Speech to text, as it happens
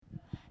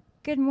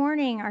Good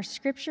morning. Our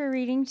scripture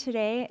reading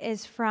today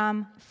is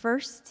from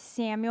 1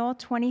 Samuel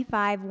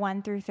 25,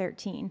 1 through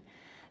 13.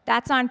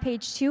 That's on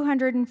page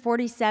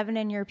 247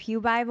 in your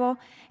pew Bible,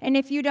 and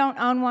if you don't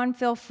own one,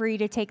 feel free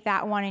to take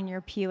that one in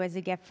your pew as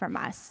a gift from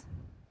us.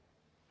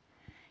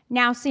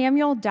 Now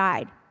Samuel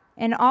died,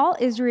 and all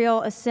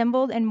Israel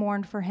assembled and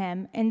mourned for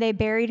him, and they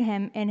buried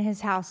him in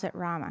his house at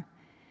Ramah.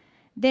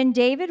 Then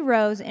David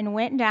rose and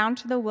went down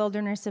to the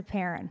wilderness of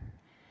Paran.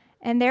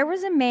 And there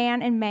was a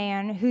man in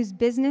Maon whose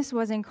business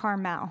was in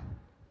Carmel.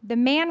 The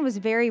man was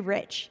very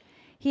rich.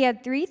 He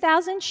had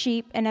 3,000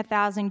 sheep and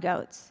 1,000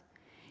 goats.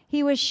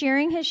 He was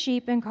shearing his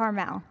sheep in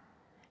Carmel.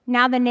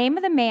 Now the name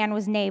of the man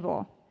was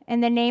Nabal,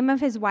 and the name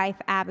of his wife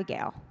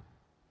Abigail.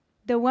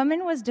 The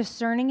woman was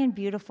discerning and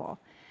beautiful,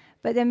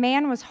 but the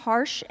man was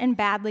harsh and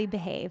badly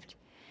behaved.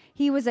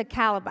 He was a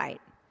Calebite.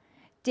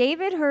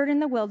 David heard in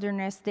the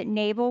wilderness that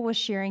Nabal was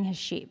shearing his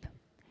sheep.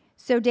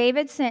 So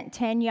David sent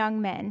 10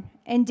 young men,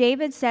 and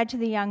David said to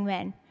the young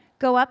men,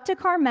 "Go up to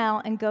Carmel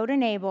and go to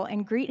Nabal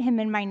and greet him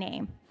in my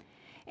name.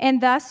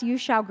 And thus you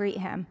shall greet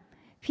him.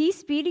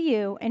 Peace be to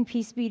you, and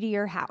peace be to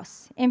your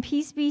house, and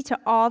peace be to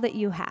all that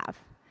you have.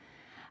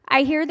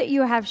 I hear that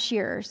you have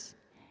shearers.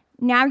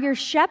 Now your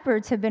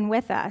shepherds have been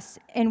with us,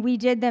 and we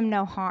did them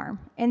no harm,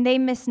 and they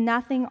missed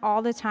nothing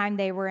all the time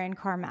they were in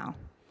Carmel.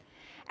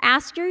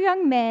 Ask your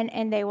young men,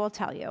 and they will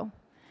tell you.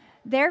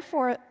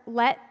 Therefore,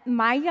 let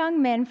my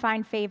young men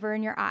find favor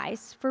in your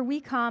eyes, for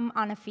we come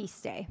on a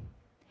feast day.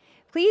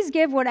 Please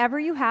give whatever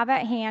you have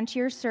at hand to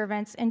your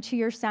servants and to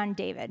your son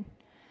David."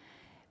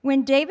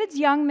 When David's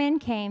young men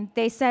came,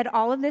 they said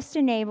all of this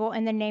to Nabal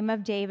in the name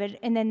of David,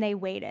 and then they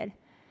waited.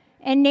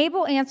 And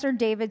Nabal answered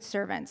David's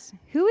servants,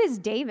 "Who is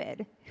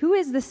David? Who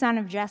is the son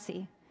of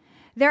Jesse?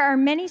 There are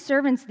many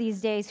servants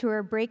these days who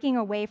are breaking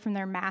away from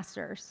their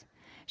masters.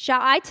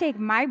 Shall I take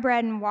my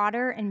bread and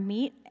water and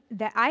meat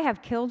that I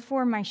have killed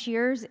for my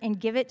shears and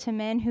give it to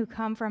men who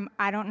come from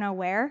I don't know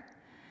where?"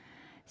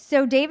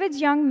 So David's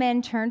young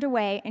men turned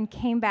away and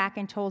came back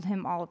and told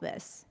him all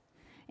this.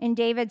 And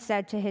David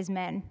said to his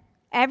men,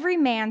 "Every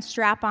man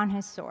strap on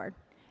his sword."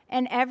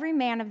 And every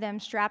man of them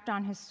strapped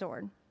on his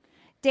sword.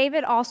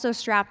 David also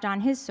strapped on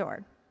his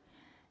sword.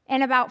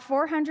 And about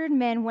 400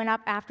 men went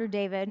up after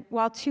David,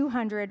 while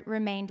 200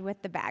 remained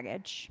with the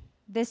baggage.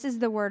 This is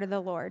the word of the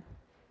Lord.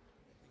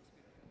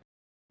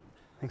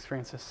 Thanks,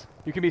 Francis.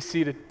 You can be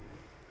seated.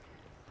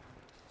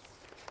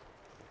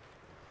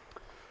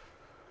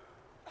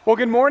 Well,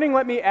 good morning.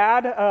 Let me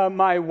add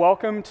my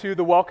welcome to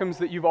the welcomes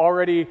that you've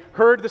already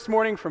heard this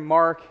morning from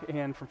Mark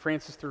and from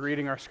Francis through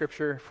reading our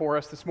scripture for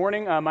us this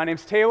morning. My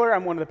name's Taylor.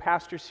 I'm one of the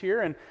pastors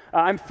here, and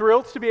I'm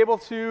thrilled to be able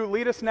to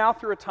lead us now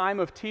through a time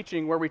of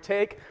teaching where we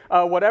take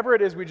whatever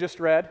it is we just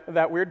read,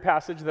 that weird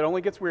passage that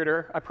only gets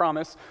weirder, I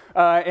promise,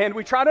 and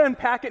we try to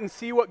unpack it and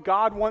see what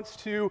God wants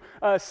to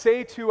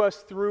say to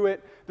us through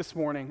it this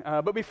morning.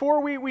 But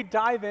before we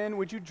dive in,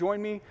 would you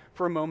join me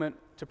for a moment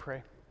to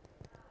pray?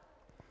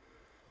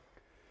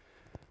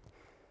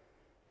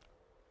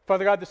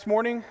 Father God, this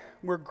morning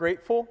we're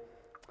grateful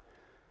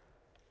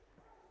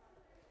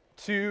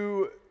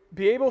to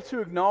be able to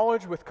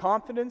acknowledge with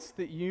confidence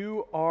that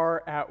you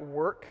are at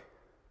work,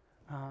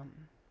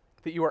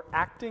 that you are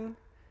acting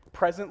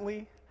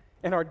presently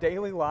in our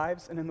daily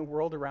lives and in the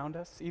world around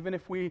us. Even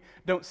if we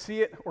don't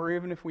see it or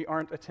even if we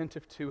aren't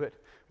attentive to it,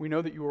 we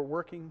know that you are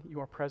working, you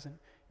are present,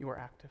 you are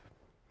active.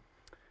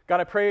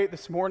 God, I pray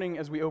this morning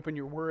as we open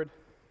your word,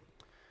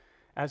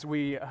 as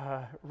we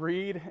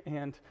read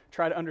and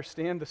try to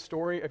understand the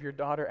story of your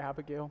daughter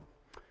Abigail.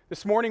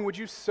 This morning, would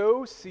you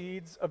sow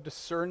seeds of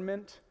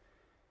discernment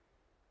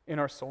in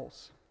our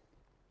souls?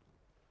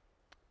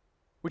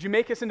 Would you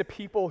make us into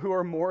people who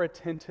are more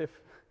attentive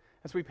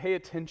as we pay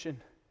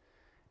attention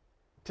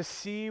to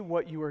see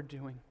what you are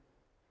doing?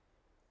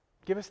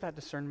 Give us that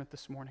discernment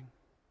this morning.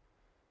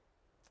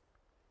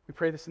 We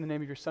pray this in the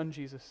name of your Son,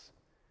 Jesus,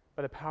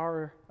 by the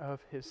power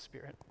of his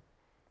Spirit.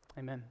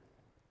 Amen.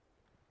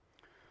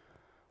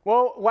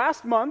 Well,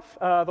 last month,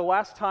 the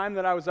last time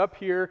that I was up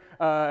here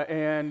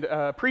and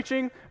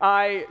preaching,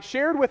 I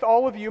shared with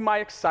all of you my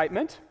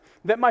excitement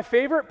that my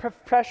favorite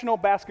professional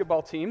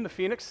basketball team, the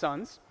Phoenix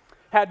Suns,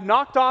 had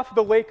knocked off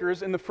the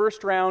Lakers in the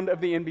first round of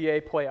the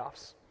NBA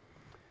playoffs.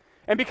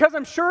 And because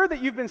I'm sure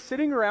that you've been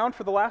sitting around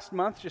for the last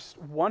month just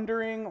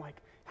wondering,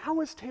 how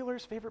is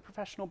Taylor's favorite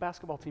professional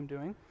basketball team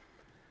doing?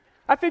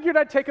 I figured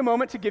I'd take a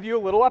moment to give you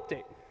a little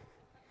update.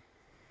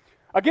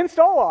 Against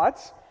all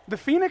odds, the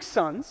Phoenix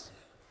Suns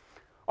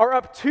are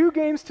up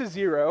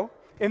 2-0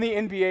 in the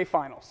NBA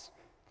Finals,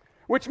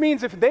 which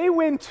means if they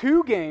win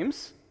 2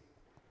 games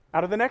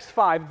out of the next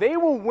 5, they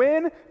will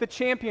win the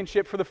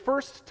championship for the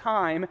first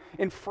time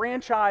in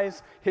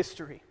franchise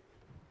history.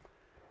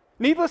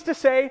 Needless to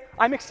say,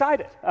 I'm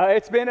excited.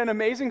 It's been an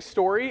amazing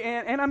story,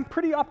 and I'm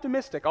pretty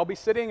optimistic. I'll be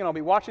sitting and I'll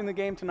be watching the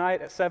game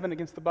tonight at 7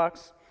 against the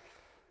Bucks.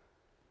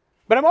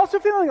 But I'm also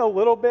feeling a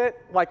little bit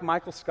like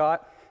Michael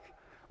Scott,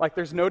 like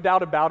there's no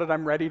doubt about it,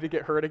 I'm ready to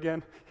get hurt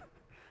again.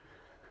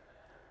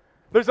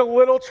 There's a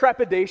little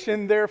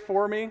trepidation there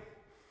for me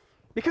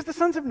because the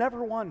Suns have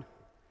never won.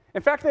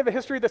 In fact, they have a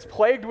history that's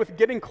plagued with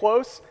getting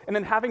close and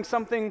then having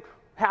something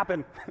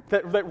happen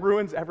that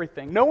ruins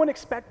everything. No one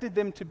expected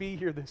them to be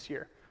here this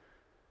year.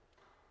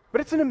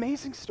 But it's an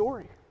amazing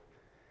story.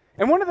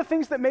 And one of the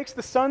things that makes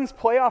the Suns'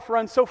 playoff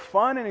run so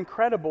fun and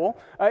incredible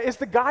is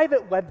the guy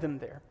that led them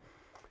there.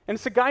 And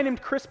it's a guy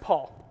named Chris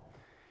Paul.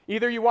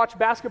 Either you watch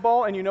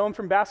basketball and you know him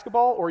from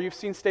basketball, or you've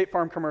seen State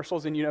Farm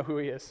commercials and you know who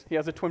he is. He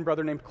has a twin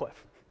brother named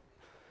Cliff.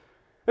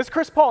 This is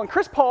Chris Paul. And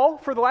Chris Paul,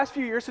 for the last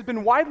few years, has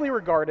been widely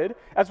regarded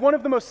as one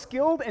of the most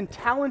skilled and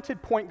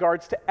talented point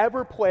guards to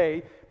ever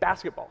play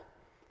basketball.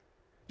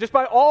 Just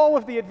by all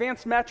of the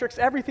advanced metrics,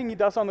 everything he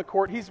does on the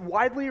court, he's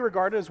widely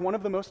regarded as one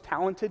of the most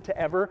talented to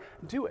ever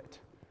do it.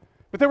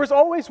 But there was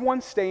always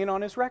one stain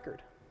on his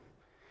record.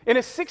 In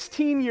a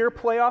 16-year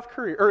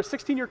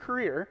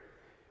career,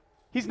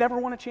 he's never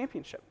won a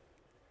championship.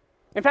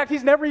 In fact,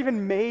 he's never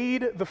even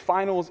made the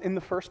finals in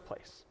the first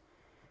place.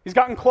 He's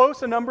gotten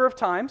close a number of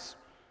times,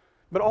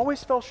 but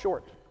always fell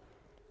short.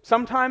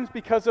 Sometimes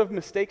because of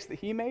mistakes that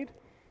he made,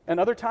 and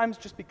other times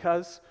just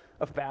because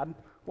of bad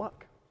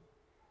luck.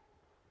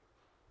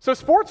 So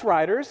sports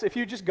writers, if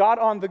you just got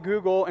on the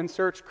Google and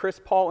searched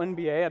Chris Paul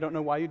NBA, I don't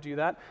know why you do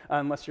that,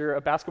 unless you're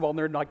a basketball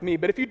nerd like me,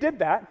 but if you did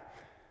that,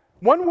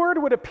 one word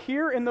would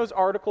appear in those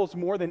articles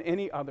more than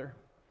any other,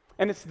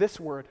 and it's this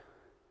word: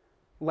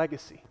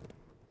 legacy.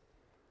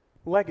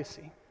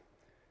 Legacy.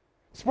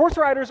 Sports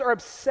writers are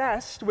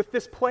obsessed with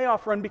this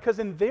playoff run because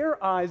in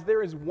their eyes,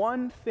 there is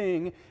one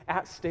thing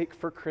at stake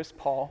for Chris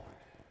Paul,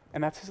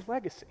 and that's his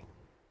legacy.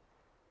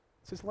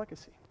 It's his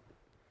legacy.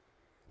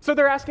 So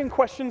they're asking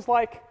questions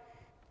like,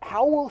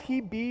 how will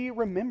he be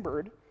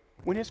remembered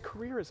when his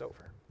career is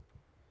over?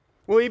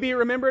 Will he be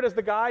remembered as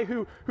the guy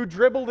who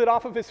dribbled it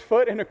off of his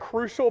foot in a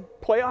crucial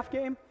playoff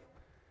game?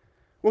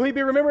 Will he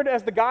be remembered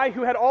as the guy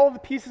who had all the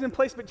pieces in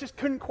place but just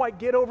couldn't quite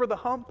get over the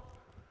hump?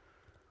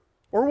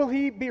 Or will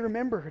he be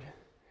remembered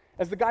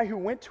as the guy who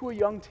went to a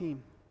young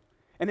team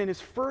and in his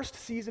first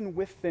season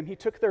with them, he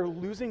took their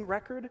losing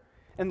record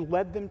and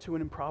led them to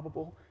an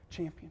improbable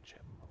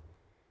championship?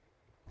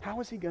 How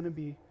is he going to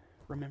be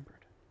remembered?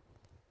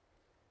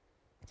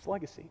 It's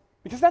legacy.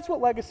 Because that's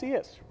what legacy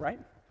is, right?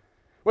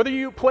 Whether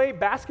you play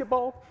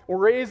basketball or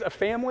raise a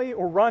family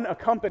or run a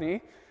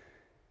company,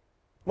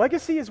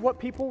 legacy is what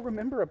people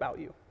remember about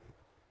you,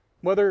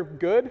 whether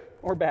good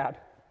or bad.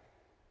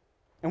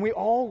 And we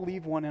all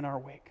leave one in our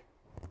wake.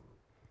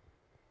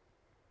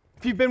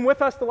 If you've been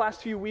with us the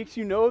last few weeks,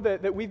 you know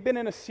that we've been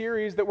in a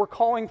series that we're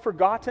calling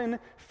Forgotten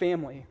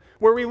Family,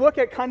 where we look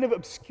at kind of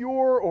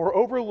obscure or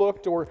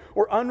overlooked or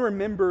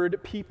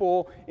unremembered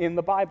people in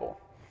the Bible.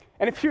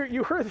 And if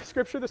you heard the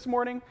scripture this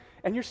morning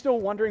and you're still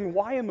wondering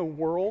why in the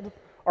world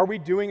are we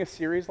doing a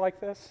series like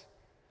this,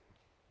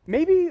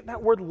 maybe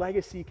that word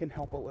legacy can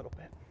help a little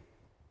bit.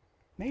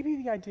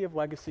 Maybe the idea of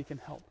legacy can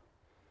help.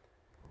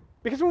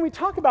 Because when we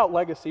talk about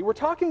legacy, we're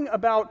talking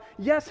about,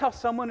 yes, how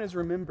someone is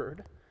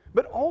remembered,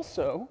 but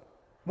also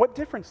what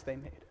difference they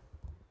made.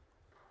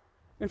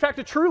 In fact,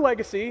 a true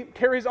legacy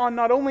carries on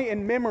not only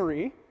in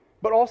memory,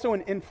 but also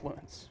in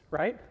influence,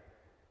 right?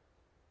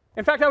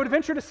 In fact, I would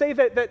venture to say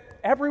that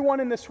everyone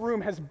in this room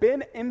has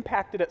been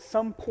impacted at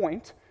some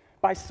point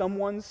by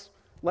someone's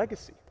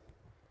legacy.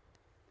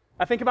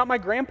 I think about my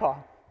grandpa,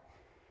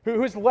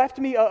 who has left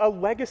me a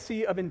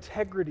legacy of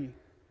integrity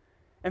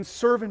and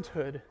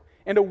servanthood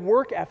and a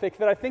work ethic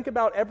that I think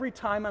about every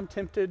time I'm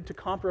tempted to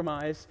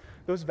compromise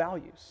those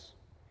values.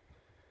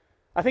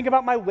 I think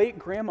about my late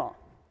grandma,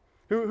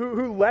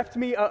 who left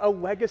me a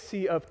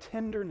legacy of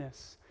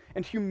tenderness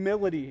and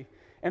humility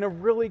and a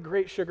really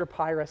great sugar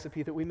pie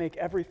recipe that we make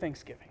every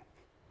Thanksgiving.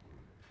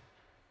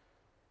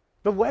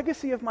 The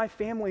legacy of my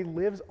family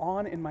lives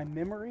on in my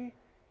memory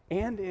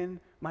and in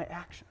my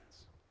actions.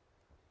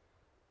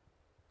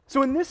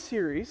 So in this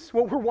series,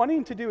 what we're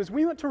wanting to do is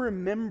we want to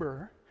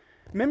remember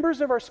members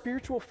of our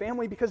spiritual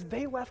family because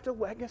they left a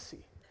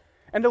legacy,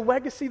 and a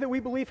legacy that we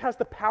believe has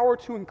the power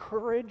to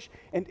encourage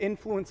and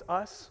influence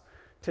us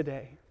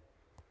today.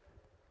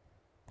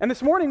 And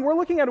this morning, we're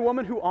looking at a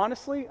woman who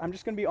honestly, I'm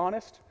just going to be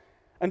honest,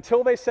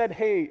 until they said,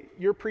 hey,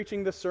 you're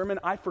preaching this sermon,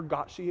 I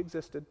forgot she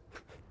existed.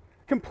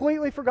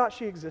 Completely forgot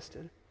she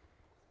existed.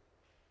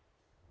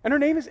 And her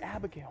name is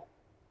Abigail.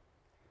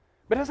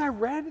 But as I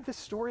read this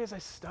story, as I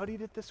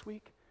studied it this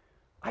week,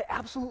 I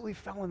absolutely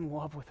fell in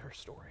love with her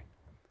story.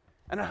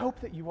 And I hope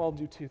that you all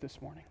do too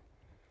this morning.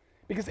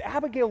 Because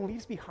Abigail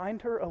leaves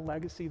behind her a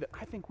legacy that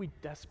I think we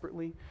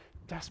desperately,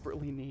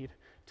 desperately need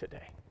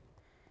today.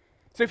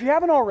 So if you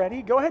haven't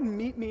already, go ahead and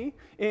meet me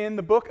in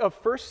the book of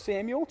 1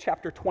 Samuel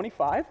chapter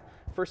 25.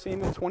 1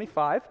 Samuel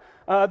 25.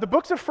 The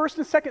books of 1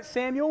 and 2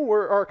 Samuel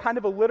are kind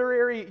of a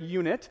literary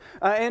unit,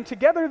 and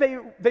together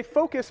they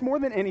focus more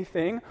than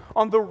anything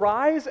on the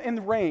rise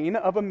and reign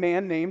of a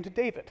man named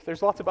David.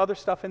 There's lots of other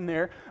stuff in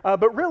there,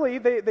 but really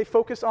they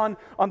focus on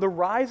the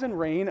rise and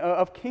reign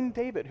of King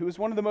David, who is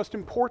one of the most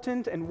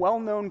important and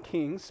well-known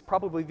kings,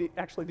 probably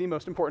the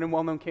most important and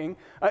well-known king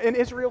in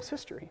Israel's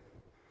history.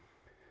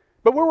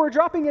 But where we're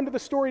dropping into the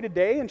story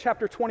today in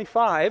chapter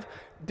 25,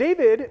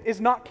 David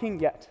is not king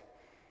yet.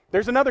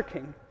 There's another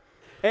king.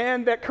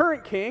 And that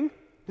current king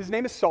His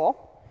name is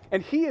Saul,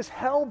 and he is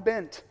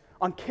hell-bent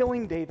on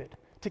killing David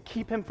to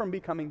keep him from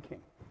becoming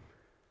king.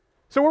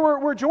 So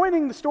we're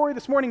joining the story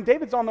this morning.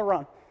 David's on the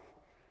run.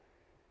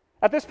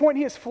 At this point,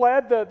 he has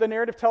fled, the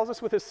narrative tells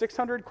us, with his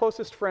 600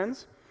 closest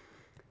friends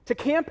to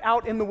camp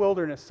out in the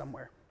wilderness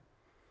somewhere.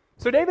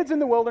 So David's in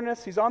the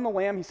wilderness, he's on the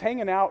lam, he's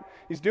hanging out,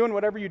 he's doing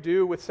whatever you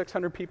do with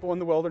 600 people in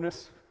the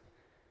wilderness,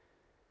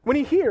 when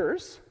he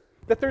hears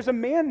that there's a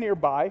man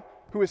nearby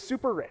who is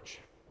super rich.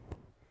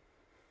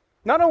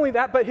 Not only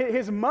that, but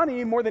his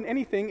money, more than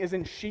anything, is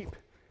in sheep.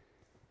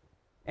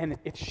 And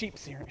it's sheep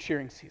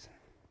shearing season.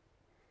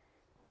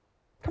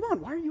 Come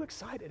on, why are you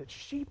excited? It's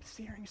sheep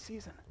shearing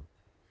season.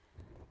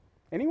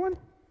 Anyone?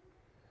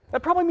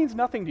 That probably means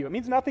nothing to you. It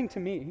means nothing to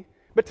me.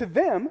 But to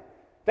them,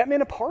 that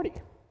meant a party.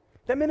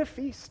 That meant a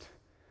feast.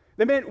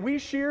 That meant we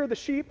shear the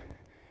sheep,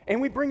 and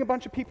we bring a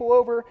bunch of people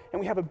over, and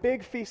we have a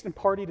big feast and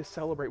party to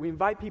celebrate. We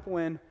invite people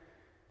in.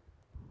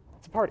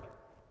 It's a party.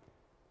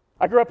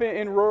 I grew up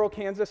in rural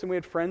Kansas, and we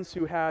had friends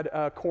who had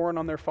corn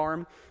on their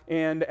farm,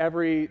 and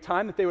every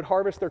time that they would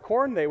harvest their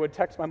corn, they would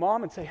text my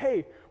mom and say,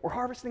 hey, we're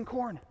harvesting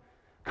corn.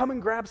 Come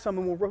and grab some,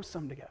 and we'll roast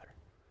some together.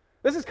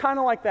 This is kind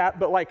of like that,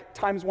 but like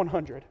times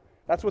 100.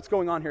 That's what's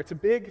going on here. It's a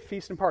big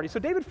feast and party. So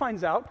David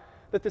finds out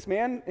that this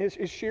man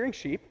is shearing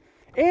sheep,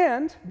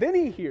 and then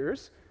he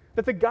hears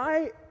that the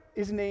guy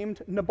is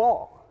named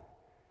Nabal.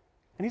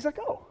 And he's like,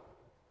 oh,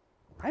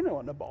 I know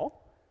a Nabal.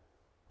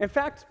 In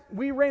fact,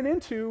 we ran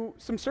into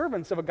some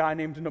servants of a guy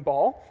named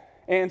Nabal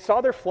and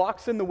saw their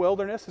flocks in the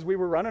wilderness as we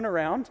were running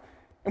around,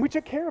 and we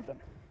took care of them.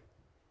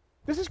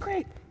 This is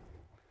great.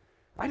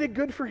 I did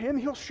good for him.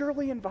 He'll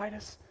surely invite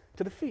us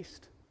to the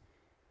feast.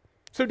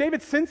 So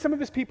David sends some of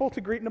his people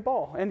to greet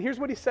Nabal, and here's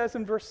what he says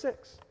in verse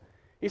 6.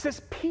 He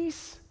says,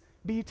 peace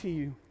be to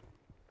you,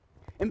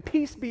 and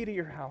peace be to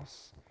your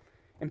house,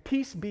 and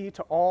peace be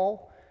to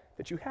all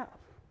that you have.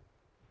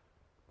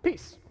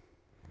 Peace.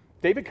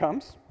 David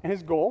comes, and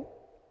his goal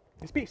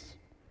is peace.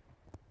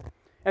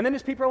 And then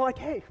his people are like,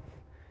 hey,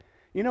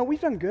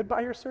 we've done good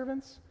by your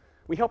servants.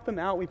 We helped them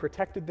out. We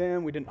protected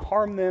them. We didn't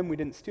harm them. We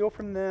didn't steal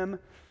from them.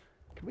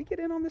 Can we get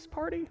in on this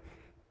party?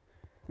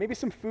 Maybe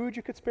some food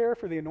you could spare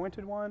for the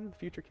anointed one, the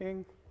future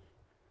king.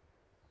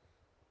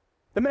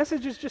 The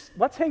message is just,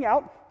 let's hang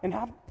out and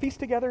have feast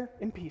together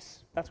in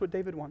peace. That's what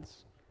David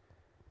wants.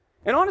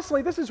 And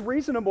honestly, this is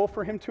reasonable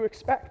for him to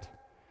expect.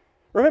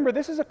 Remember,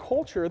 this is a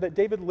culture that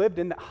David lived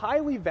in that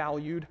highly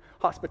valued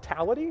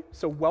hospitality,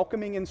 so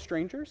welcoming in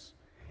strangers,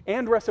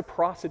 and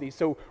reciprocity,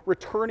 so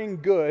returning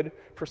good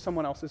for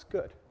someone else's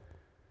good.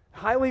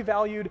 Highly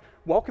valued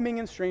welcoming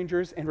in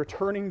strangers and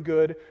returning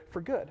good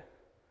for good.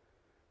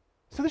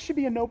 So this should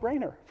be a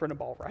no-brainer for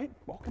Nabal, right?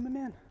 Welcome him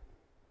in.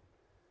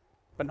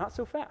 But not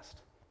so fast.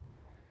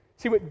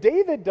 See, what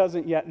David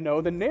doesn't yet know,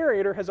 the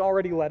narrator has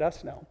already let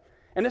us know.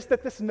 And it's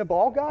that this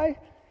Nabal guy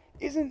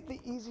isn't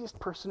the easiest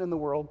person in the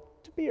world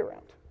to be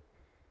around.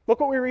 Look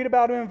what we read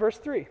about him in verse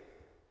 3.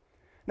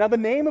 Now the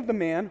name of the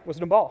man was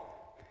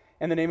Nabal,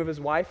 and the name of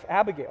his wife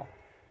Abigail.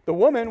 The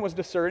woman was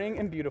discerning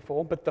and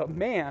beautiful, but the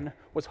man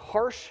was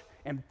harsh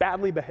and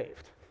badly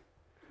behaved.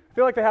 I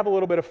feel like they have a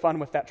little bit of fun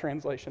with that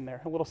translation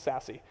there, a little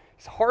sassy.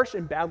 He's harsh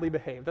and badly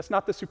behaved. That's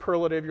not the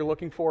superlative you're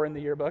looking for in the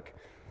yearbook.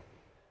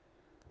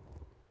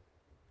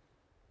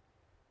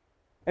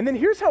 And then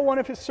here's how one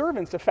of his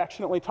servants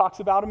affectionately talks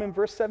about him in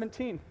verse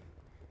 17.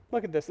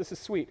 Look at this. This is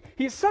sweet.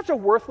 He is such a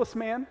worthless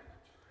man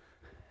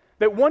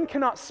that one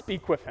cannot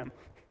speak with him.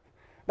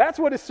 That's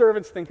what his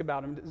servants think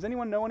about him. Does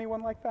anyone know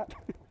anyone like that?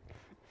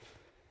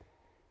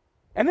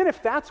 And then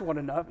if that's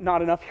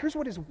not enough, here's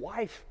what his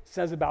wife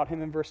says about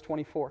him in verse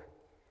 24.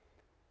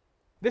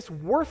 This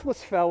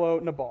worthless fellow,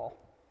 Nabal,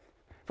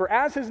 for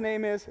as his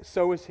name is,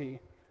 so is he.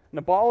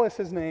 Nabal is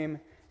his name,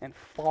 and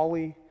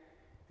folly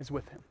is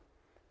with him.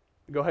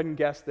 Go ahead and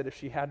guess that if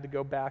she had to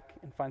go back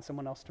and find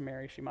someone else to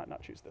marry, she might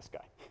not choose this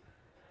guy.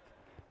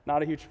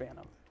 Not a huge fan of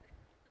him.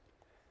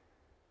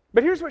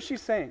 But here's what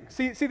she's saying.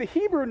 See, the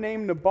Hebrew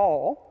name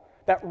Nabal,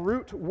 that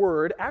root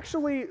word,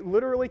 actually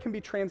literally can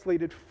be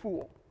translated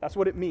fool. That's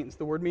what it means.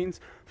 The word means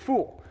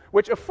fool,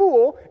 which a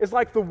fool is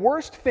like the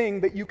worst thing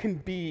that you can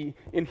be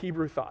in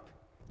Hebrew thought.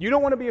 You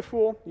don't want to be a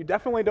fool. You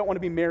definitely don't want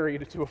to be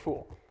married to a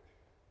fool.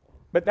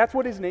 But that's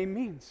what his name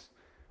means.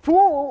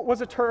 Fool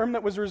was a term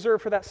that was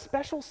reserved for that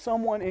special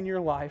someone in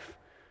your life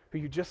who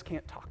you just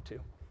can't talk to.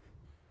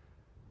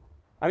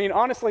 I mean,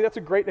 honestly,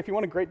 if you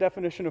want a great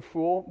definition of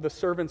fool, the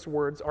servant's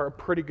words are a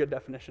pretty good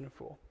definition of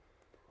fool.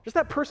 Just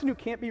that person who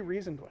can't be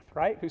reasoned with,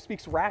 right? Who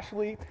speaks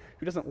rashly,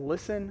 who doesn't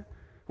listen,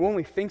 who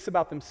only thinks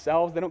about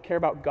themselves. They don't care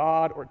about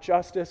God or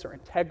justice or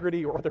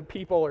integrity or other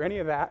people or any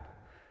of that.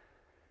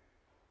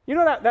 You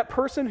know that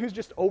person who's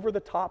just over the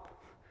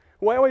top,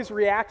 who always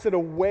reacts at a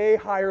way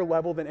higher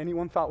level than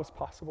anyone thought was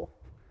possible?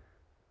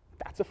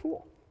 That's a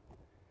fool.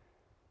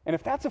 And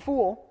if that's a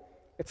fool,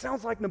 it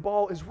sounds like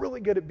Nabal is really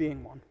good at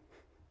being one.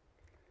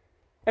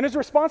 And his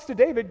response to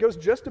David goes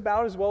just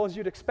about as well as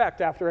you'd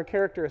expect after a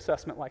character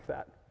assessment like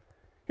that.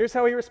 Here's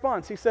how he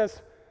responds. He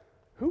says,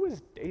 "Who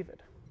is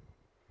David?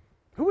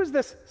 Who is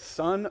this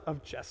son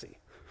of Jesse?"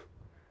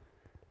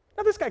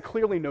 Now, this guy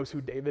clearly knows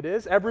who David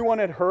is. Everyone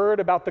had heard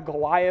about the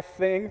Goliath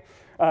thing.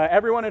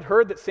 Everyone had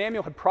heard that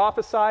Samuel had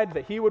prophesied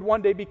that he would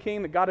one day be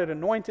king, that God had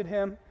anointed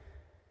him.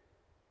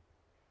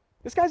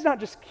 This guy's not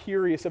just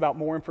curious about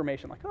more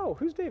information, like, oh,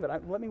 who's David?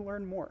 Let me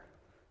learn more.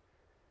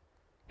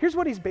 Here's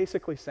what he's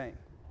basically saying.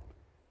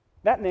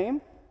 That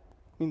name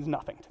means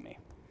nothing to me.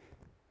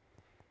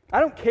 I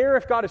don't care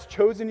if God has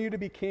chosen you to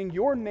be king.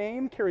 Your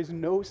name carries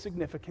no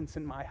significance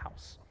in my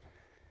house.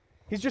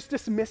 He's just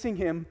dismissing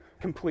him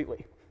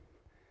completely.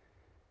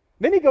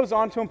 Then he goes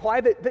on to imply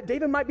that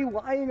David might be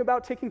lying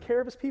about taking care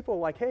of his people.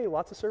 Like, hey,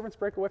 lots of servants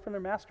break away from their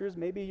masters.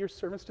 Maybe your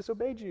servants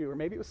disobeyed you, or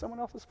maybe it was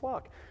someone else's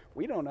flock.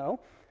 We don't know.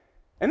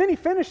 And then he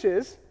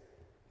finishes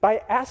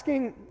by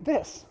asking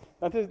this.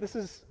 Now, this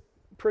is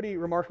pretty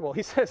remarkable.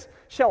 He says,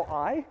 shall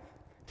I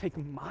take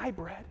my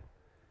bread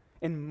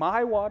and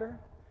my water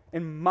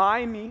and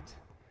my meat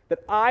that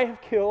I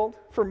have killed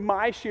for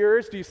my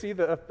shearers? Do you see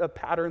the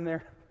pattern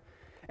there?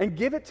 And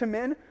give it to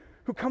men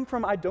who come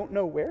from I don't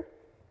know where?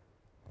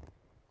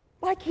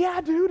 Like, yeah,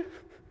 dude,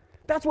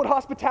 that's what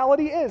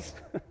hospitality is.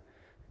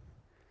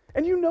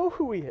 And you know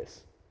who he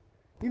is.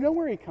 You know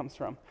where he comes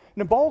from.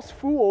 Nabal's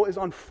fool is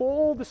on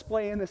full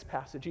display in this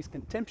passage. He's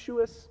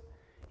contemptuous,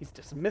 he's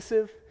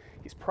dismissive,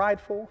 he's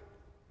prideful.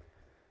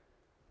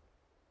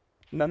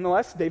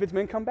 Nonetheless, David's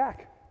men come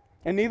back.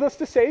 And needless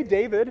to say,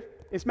 David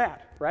is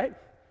mad, right?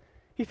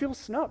 He feels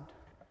snubbed.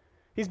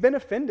 He's been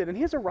offended, and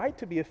he has a right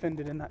to be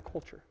offended in that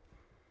culture.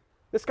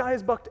 This guy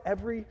has bucked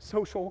every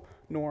social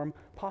norm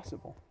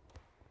possible.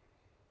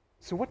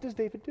 So what does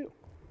David do?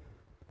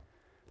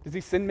 Does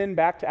he send men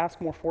back to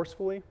ask more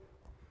forcefully?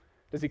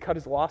 Does he cut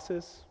his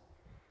losses?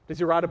 Does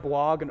he write a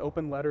blog, an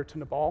open letter to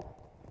Nabal?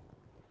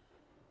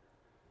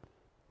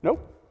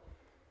 Nope.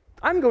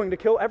 I'm going to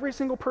kill every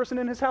single person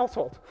in his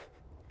household.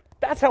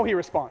 That's how he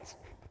responds.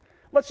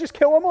 Let's just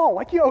kill them all.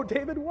 Like, yo,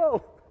 David,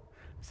 whoa.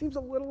 Seems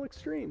a little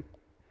extreme.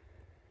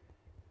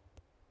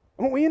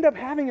 And what we end up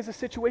having is a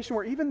situation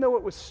where even though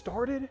it was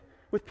started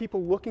with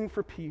people looking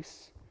for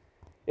peace,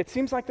 it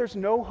seems like there's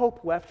no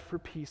hope left for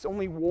peace,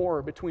 only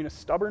war between a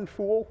stubborn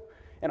fool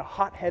and a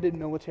hot-headed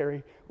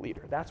military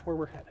leader. That's where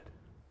we're headed.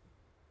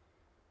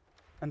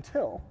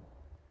 Until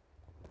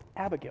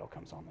Abigail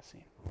comes on the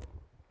scene.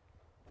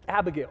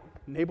 Abigail,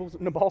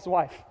 Nabal's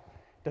wife,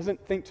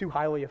 doesn't think too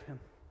highly of him.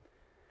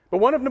 But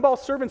one of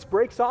Nabal's servants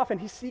breaks off and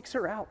he seeks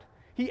her out.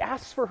 He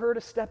asks for her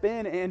to step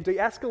in and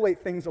de-escalate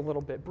things a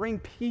little bit, bring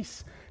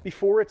peace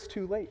before it's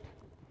too late.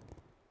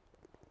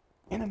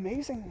 And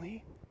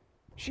amazingly,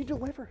 she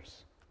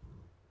delivers.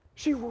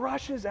 She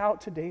rushes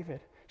out to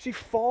David. She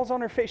falls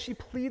on her face. She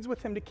pleads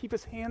with him to keep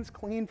his hands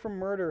clean from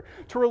murder,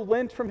 to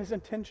relent from his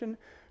intention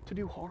to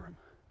do harm.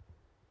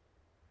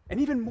 And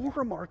even more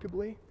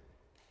remarkably,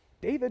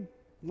 David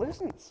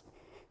listens.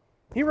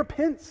 He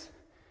repents.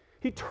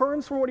 He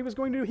turns from what he was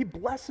going to do. He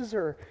blesses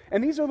her.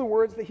 And these are the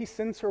words that he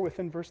sends her with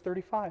in verse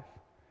 35.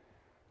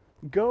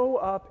 Go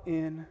up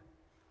in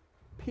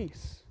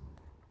peace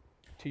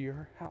to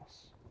your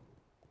house.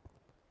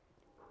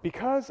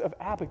 Because of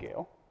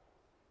Abigail,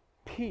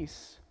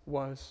 peace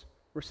was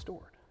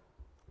restored.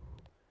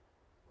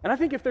 And I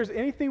think if there's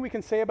anything we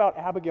can say about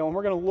Abigail, and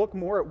we're going to look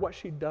more at what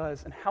she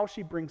does and how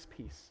she brings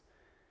peace,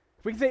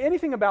 if we can say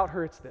anything about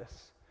her, it's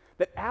this,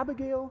 that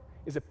Abigail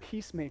is a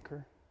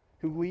peacemaker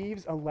who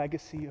leaves a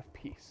legacy of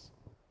peace.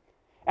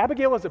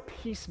 Abigail is a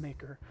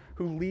peacemaker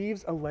who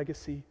leaves a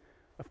legacy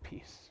of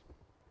peace.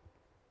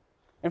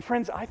 And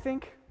friends, I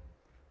think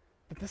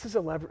that this is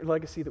a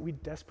legacy that we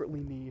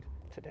desperately need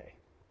today.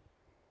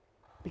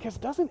 Because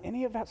doesn't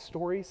any of that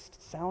story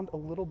sound a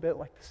little bit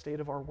like the state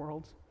of our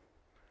world?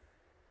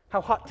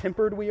 How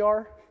hot-tempered we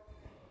are,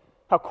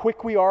 how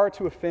quick we are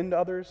to offend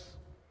others,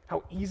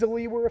 how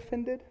easily we're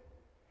offended,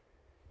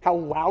 how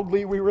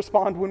loudly we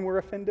respond when we're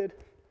offended,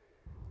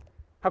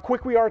 how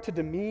quick we are to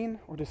demean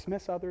or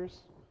dismiss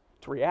others,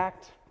 to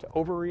react, to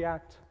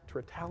overreact, to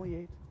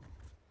retaliate.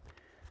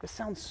 This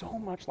sounds so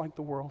much like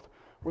the world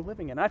we're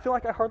living in. I feel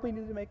like I hardly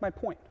need to make my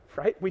point,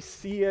 right? We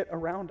see it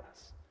around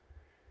us.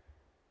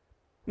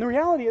 And the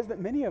reality is that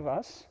many of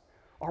us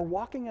are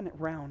walking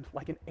around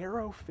like an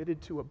arrow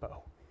fitted to a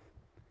bow,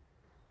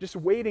 just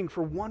waiting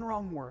for one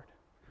wrong word,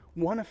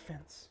 one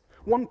offense,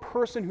 one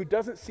person who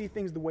doesn't see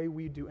things the way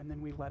we do, and then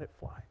we let it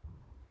fly.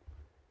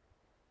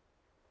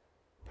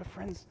 But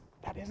friends,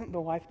 that isn't the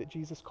life that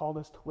Jesus called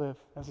us to live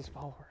as his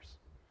followers.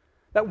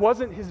 That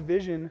wasn't his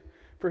vision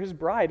for his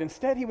bride.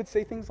 Instead, he would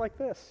say things like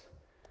this: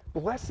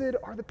 blessed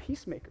are the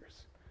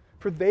peacemakers,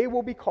 for they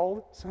will be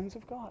called sons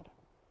of God.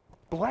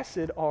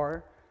 Blessed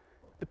are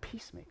the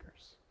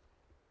peacemakers.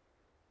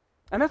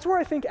 And that's where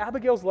I think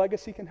Abigail's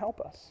legacy can help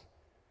us.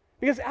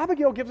 Because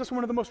Abigail gives us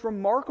one of the most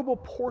remarkable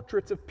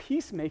portraits of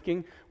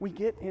peacemaking we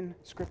get in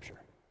Scripture.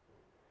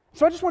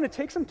 So I just want to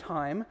take some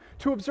time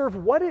to observe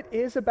what it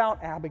is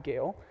about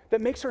Abigail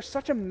that makes her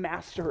such a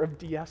master of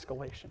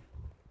de-escalation.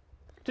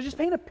 To just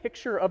paint a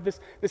picture of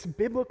this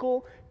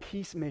biblical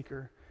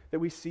peacemaker that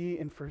we see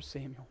in 1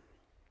 Samuel.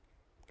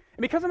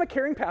 And because I'm a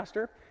caring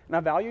pastor and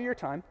I value your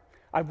time,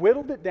 I've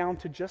whittled it down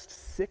to just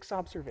 6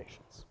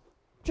 observations.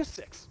 Just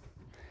 6.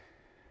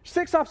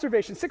 6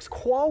 observations, 6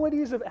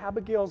 qualities of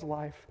Abigail's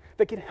life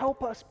that can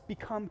help us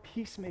become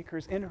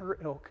peacemakers in her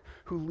ilk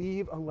who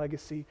leave a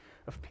legacy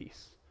of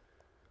peace.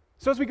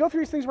 So as we go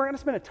through these things, we're going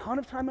to spend a ton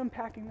of time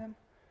unpacking them.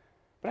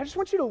 But I just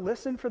want you to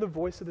listen for the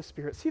voice of the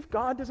Spirit. See if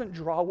God doesn't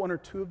draw 1 or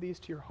 2 of these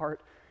to your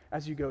heart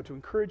as you go, to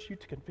encourage you,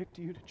 to convict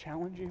you, to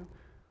challenge you.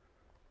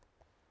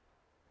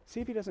 See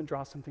if he doesn't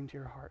draw something to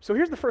your heart. So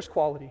here's the first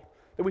quality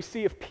that we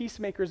see of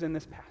peacemakers in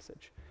this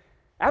passage.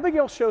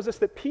 Abigail shows us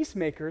that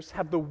peacemakers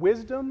have the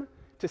wisdom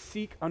to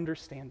seek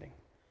understanding.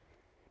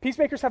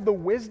 Peacemakers have the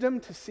wisdom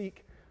to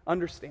seek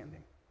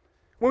understanding.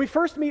 When we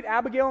first meet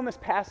Abigail in this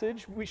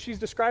passage, she's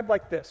described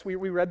like this. We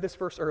read this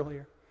verse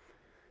earlier.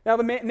 Now,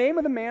 the name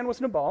of the man was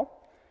Nabal,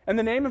 and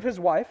the name of his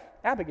wife,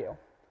 Abigail.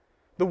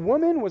 The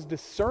woman was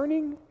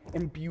discerning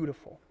and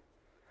beautiful,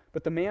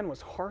 but the man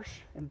was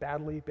harsh and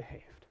badly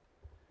behaved.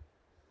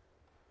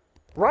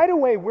 Right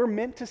away, we're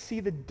meant to see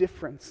the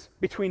difference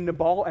between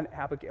Nabal and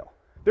Abigail.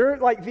 They're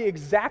like the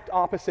exact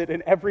opposite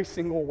in every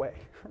single way,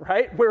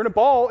 right? Where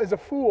Nabal is a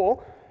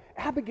fool,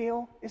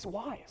 Abigail is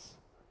wise.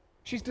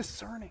 She's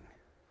discerning.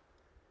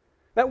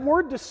 That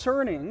word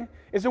discerning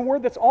is a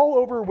word that's all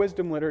over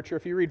wisdom literature.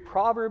 If you read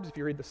Proverbs, if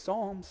you read the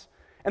Psalms,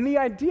 and the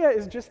idea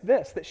is just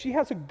this, that she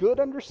has a good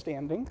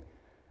understanding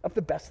of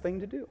the best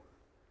thing to do.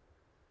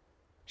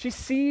 She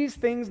sees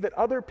things that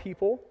other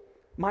people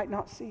might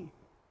not see.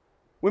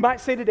 We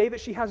might say today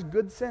that she has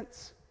good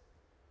sense.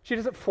 She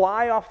doesn't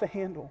fly off the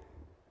handle.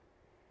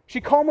 She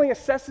calmly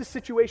assesses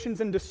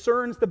situations and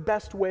discerns the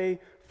best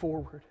way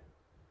forward.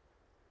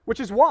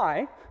 Which is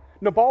why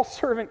Nabal's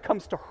servant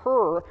comes to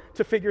her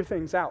to figure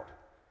things out.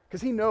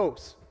 Because he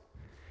knows.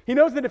 He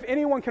knows that if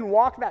anyone can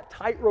walk that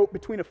tightrope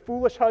between a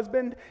foolish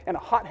husband and a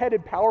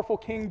hot-headed, powerful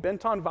king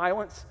bent on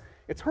violence,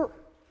 it's her.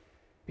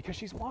 Because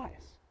she's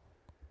wise.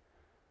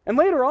 And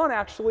later on,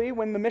 actually,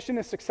 when the mission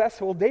is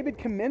successful, David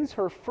commends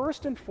her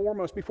first and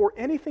foremost before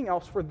anything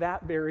else for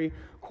that very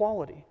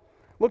quality.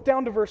 Look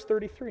down to verse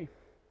 33.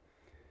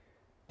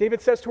 David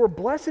says to her,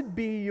 "Blessed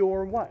be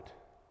your" what?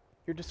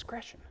 Your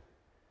discretion.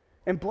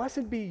 "And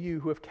blessed be you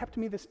who have kept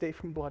me this day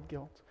from blood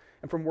guilt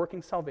and from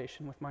working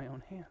salvation with my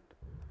own hand."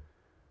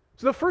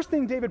 So the first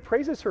thing David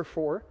praises her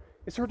for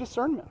is her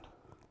discernment.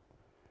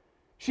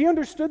 She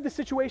understood the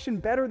situation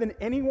better than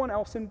anyone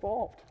else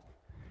involved.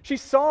 She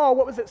saw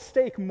what was at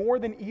stake more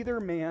than either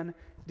man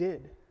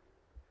did.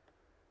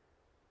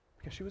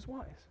 Because she was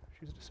wise.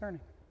 She was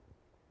discerning.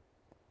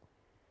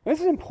 And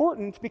this is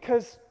important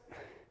because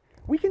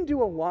we can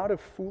do a lot of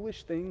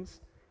foolish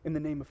things in the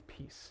name of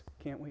peace,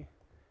 can't we?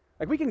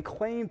 Like we can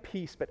claim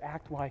peace but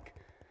act like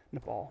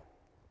Nabal.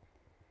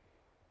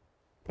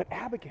 But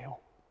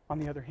Abigail, on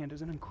the other hand,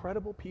 is an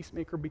incredible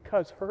peacemaker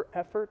because her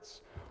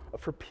efforts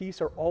for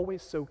peace are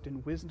always soaked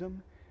in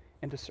wisdom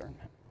and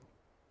discernment.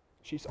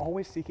 She's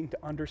always seeking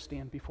to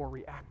understand before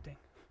reacting.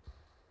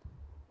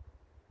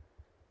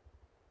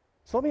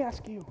 So let me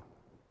ask you,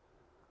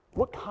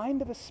 what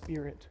kind of a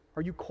spirit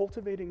are you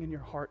cultivating in your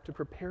heart to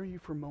prepare you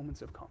for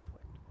moments of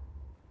conflict?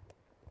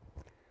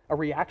 A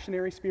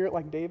reactionary spirit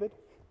like David?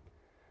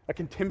 A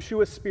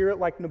contemptuous spirit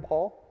like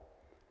Nabal?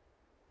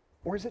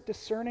 Or is it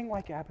discerning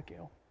like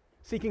Abigail,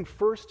 seeking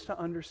first to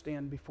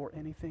understand before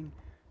anything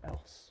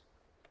else?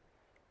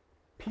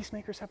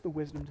 Peacemakers have the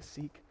wisdom to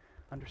seek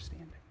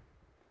understanding.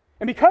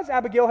 And because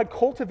Abigail had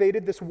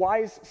cultivated this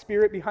wise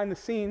spirit behind the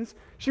scenes,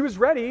 she was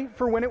ready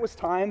for when it was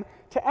time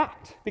to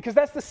act. Because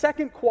that's the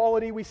second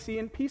quality we see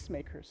in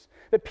peacemakers.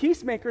 That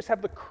peacemakers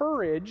have the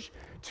courage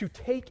to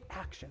take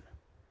action.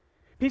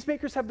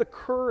 Peacemakers have the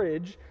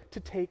courage to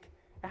take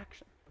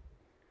action.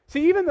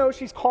 See, even though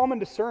she's calm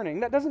and discerning,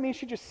 that doesn't mean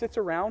she just sits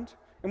around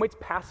and waits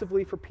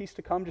passively for peace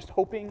to come, just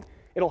hoping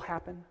it'll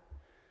happen.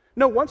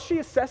 No, once she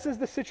assesses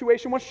the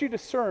situation, once she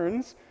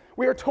discerns,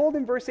 we are told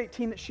in verse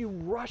 18 that she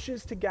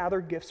rushes to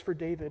gather gifts for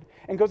David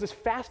and goes as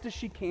fast as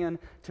she can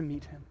to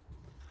meet him.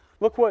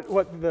 Look what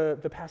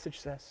the passage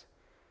says.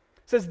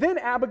 It says, "Then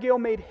Abigail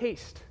made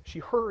haste." She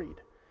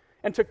hurried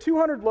and took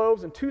 200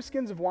 loaves and 2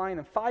 skins of wine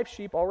and 5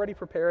 sheep already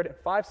prepared and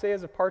 5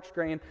 seahs of parched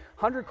grain,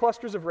 100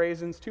 clusters of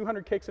raisins,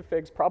 200 cakes of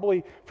figs,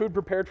 probably food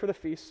prepared for the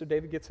feast, so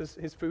David gets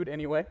his food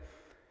anyway.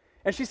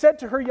 And she said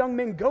to her young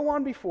men, "Go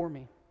on before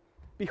me.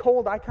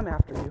 Behold, I come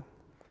after you."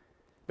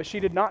 But she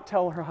did not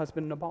tell her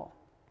husband Nabal.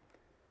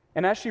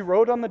 And as she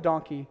rode on the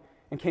donkey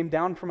and came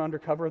down from under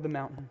cover of the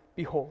mountain,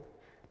 behold,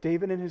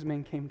 David and his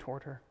men came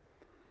toward her,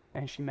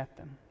 and she met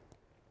them.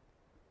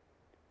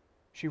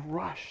 She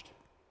rushed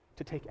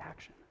to take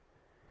action.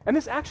 And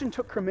this action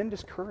took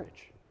tremendous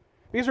courage.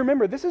 Because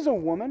remember, this is a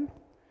woman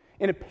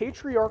in a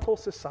patriarchal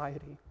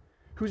society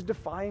who's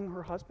defying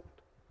her husband.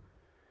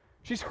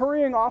 She's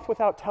hurrying off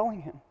without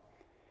telling him.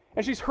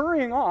 And she's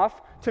hurrying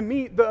off to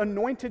meet the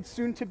anointed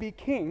soon-to-be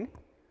king,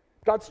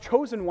 God's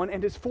chosen one,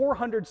 and his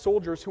 400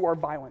 soldiers who are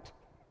violent.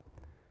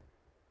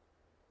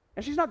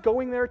 And she's not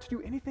going there to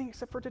do anything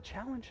except for to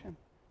challenge him,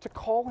 to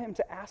call him,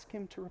 to ask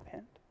him to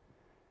repent.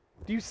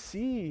 Do you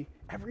see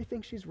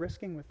everything she's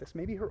risking with this?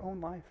 Maybe her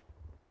own life.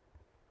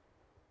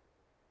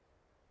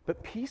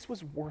 But peace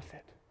was worth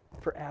it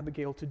for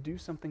Abigail to do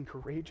something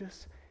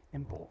courageous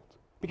and bold.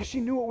 because she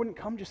knew it wouldn't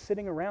come just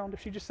sitting around.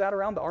 If she just sat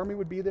around, the army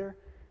would be there,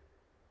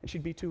 and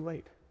she'd be too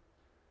late.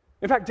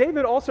 In fact,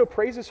 David also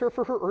praises her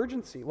for her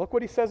urgency. Look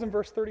what he says in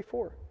verse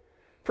 34.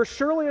 For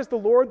surely as the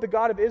Lord, the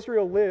God of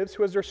Israel lives,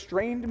 who has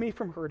restrained me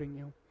from hurting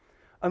you,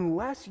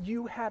 unless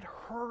you had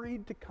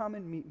hurried to come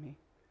and meet me,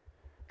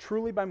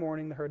 truly by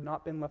morning there had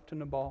not been left to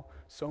Nabal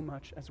so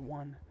much as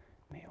one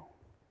meal.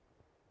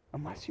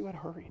 Unless you had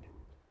hurried.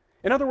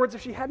 In other words,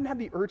 if she hadn't had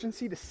the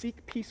urgency to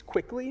seek peace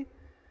quickly,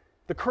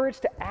 the courage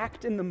to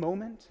act in the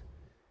moment,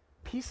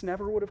 peace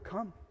never would have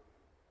come.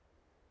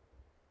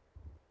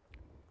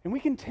 And we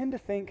can tend to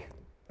think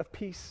of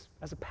peace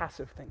as a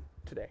passive thing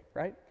today,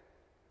 right?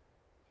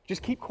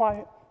 Just keep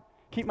quiet,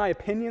 keep my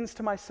opinions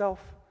to myself,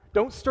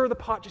 don't stir the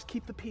pot, just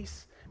keep the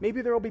peace.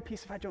 Maybe there will be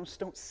peace if I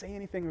don't say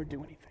anything or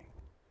do anything.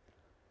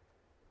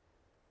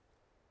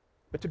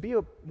 But to be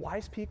a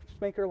wise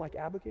peacemaker like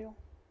Abigail,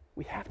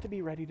 we have to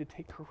be ready to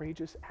take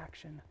courageous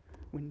action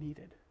when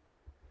needed.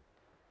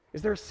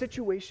 Is there a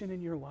situation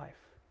in your life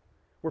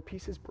where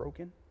peace is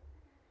broken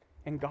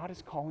and God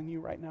is calling you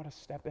right now to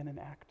step in and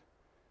act?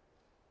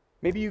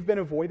 Maybe you've been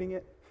avoiding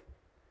it,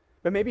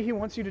 but maybe he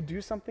wants you to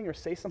do something or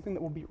say something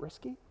that will be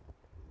risky,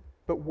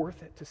 but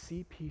worth it to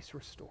see peace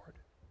restored.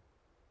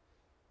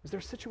 Is there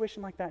a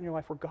situation like that in your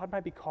life where God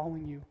might be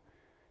calling you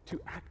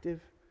to active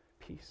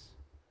peace?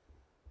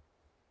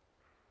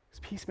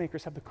 Because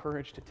peacemakers have the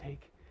courage to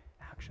take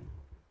action.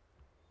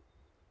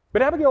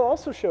 But Abigail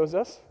also shows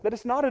us that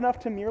it's not enough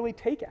to merely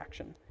take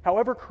action,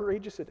 however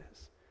courageous it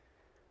is.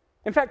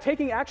 In fact,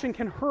 taking action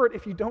can hurt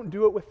if you don't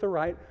do it with the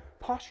right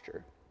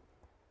posture.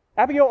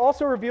 Abigail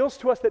also reveals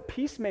to us that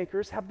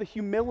peacemakers have the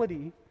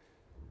humility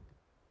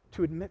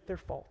to admit their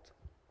fault.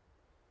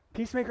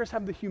 Peacemakers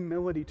have the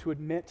humility to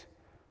admit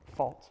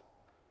fault.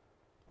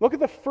 Look at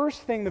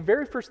the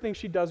very first thing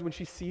she does when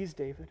she sees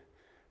David.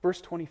 Verse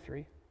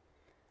 23.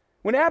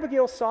 When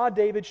Abigail saw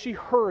David, she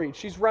hurried.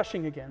 She's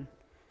rushing again.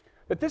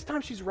 But this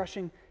time she's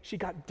rushing. She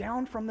got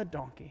down from the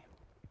donkey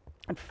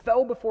and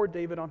fell before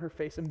David on her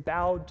face and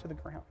bowed to the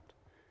ground.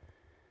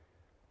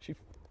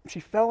 She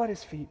fell at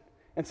his feet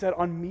and said,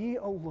 "On me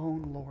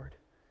alone, Lord,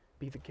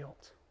 be the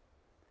guilt.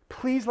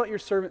 Please let your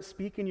servant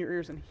speak in your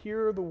ears and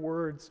hear the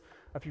words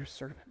of your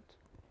servant."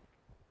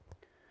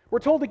 We're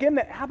told again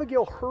that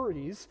Abigail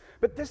hurries,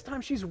 but this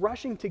time she's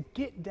rushing to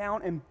get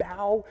down and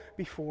bow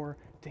before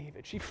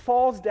David. She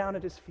falls down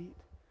at his feet.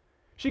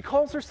 She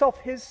calls herself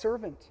his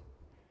servant.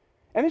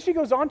 And then she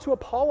goes on to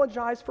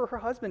apologize for her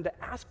husband,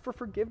 to ask for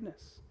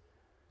forgiveness.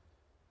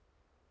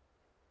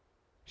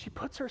 She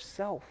puts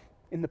herself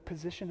in the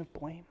position of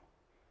blame.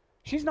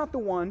 She's not the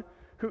one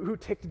who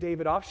ticked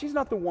David off. She's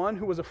not the one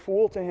who was a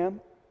fool to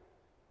him.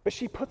 But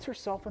she puts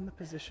herself in the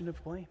position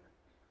of blame.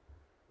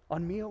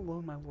 On me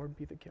alone, my Lord,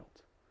 be the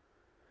guilt.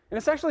 And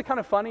it's actually kind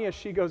of funny as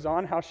she goes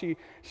on how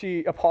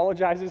she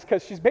apologizes,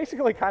 because she's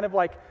basically kind of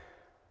like,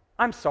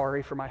 I'm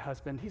sorry for my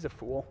husband. He's a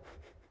fool.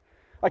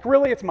 Like,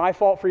 really, it's my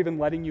fault for even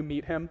letting you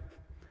meet him.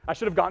 I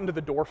should have gotten to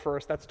the door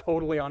first. That's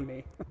totally on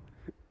me.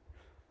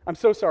 I'm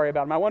so sorry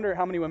about him. I wonder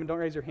how many women, don't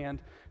raise your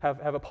hand,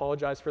 have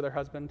apologized for their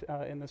husband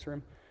in this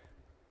room.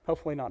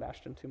 Hopefully not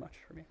Ashton too much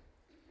for me.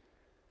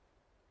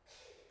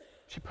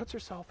 She puts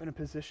herself in a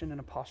position, in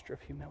a posture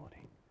of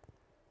humility.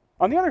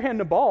 On the other hand,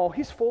 Nabal,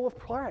 he's full of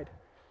pride.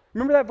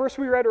 Remember that verse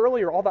we read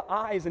earlier, all the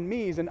I's and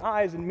me's and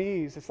I's and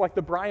me's. It's like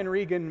the Brian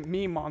Regan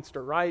me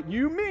monster, right?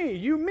 You,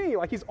 me,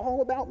 like he's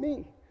all about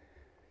me.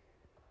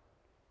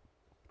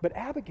 But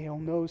Abigail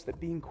knows that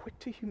being quick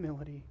to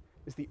humility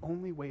is the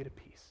only way to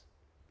peace.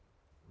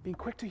 Being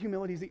quick to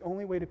humility is the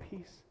only way to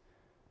peace.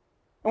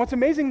 And what's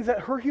amazing is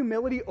that her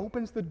humility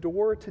opens the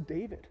door to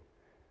David.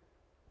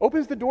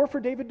 Opens the door for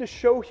David to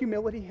show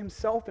humility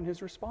himself in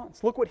his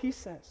response. Look what he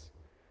says.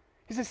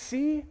 He says,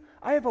 "See,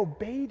 I have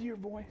obeyed your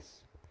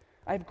voice.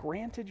 I have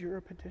granted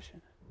your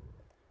petition."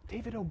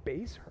 David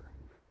obeys her.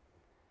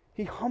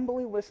 He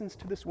humbly listens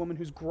to this woman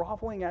who's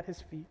groveling at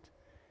his feet,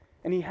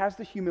 and he has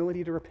the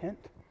humility to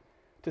repent,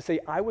 to say,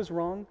 I was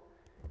wrong,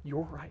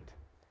 you're right.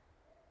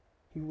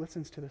 He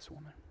listens to this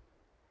woman.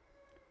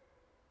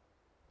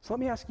 So let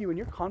me ask you, in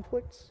your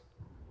conflicts,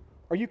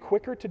 are you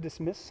quicker to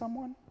dismiss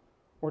someone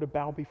or to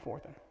bow before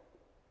them?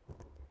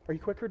 Are you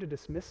quicker to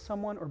dismiss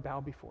someone or bow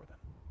before them?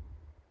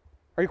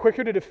 Are you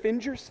quicker to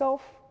defend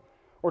yourself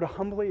or to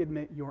humbly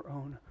admit your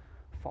own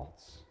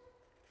faults?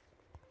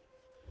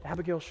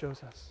 Abigail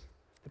shows us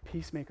the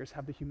peacemakers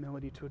have the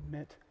humility to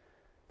admit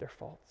their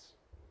faults.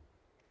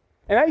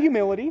 And that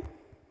humility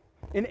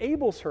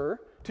enables her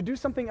to do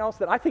something else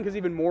that I think is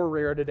even more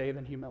rare today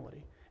than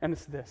humility. And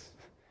it's this,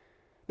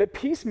 that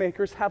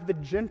peacemakers have the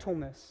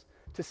gentleness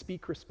to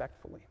speak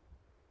respectfully.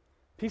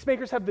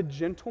 Peacemakers have the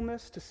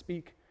gentleness to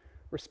speak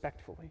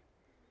respectfully.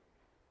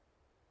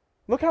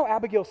 Look how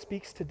Abigail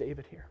speaks to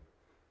David here.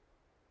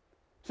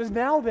 It says,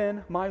 "Now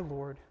then, my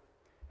Lord,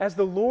 as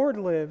the Lord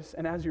lives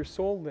and as your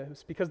soul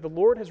lives, because the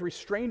Lord has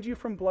restrained you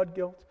from blood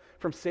guilt,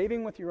 from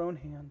saving with your own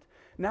hand,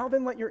 now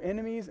then let your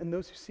enemies and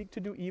those who seek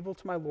to do evil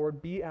to my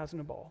Lord be as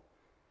Nabal.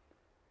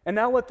 And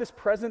now let this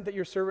present that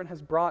your servant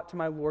has brought to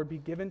my Lord be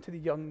given to the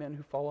young men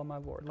who follow my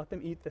Lord. Let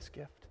them eat this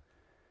gift.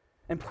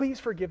 And please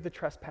forgive the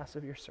trespass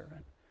of your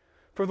servant.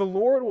 For the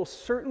Lord will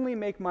certainly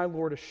make my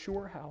Lord a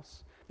sure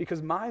house,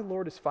 because my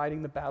Lord is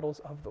fighting the battles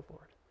of the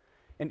Lord.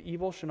 And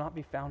evil shall not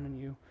be found in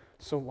you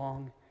so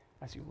long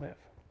as you live.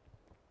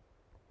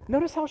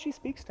 Notice how she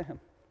speaks to him.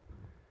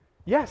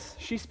 Yes,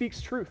 she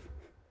speaks truth.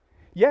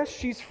 Yes,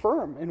 she's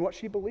firm in what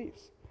she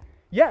believes.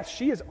 Yes,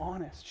 she is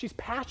honest. She's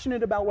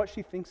passionate about what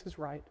she thinks is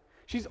right.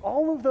 She's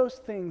all of those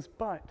things,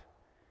 but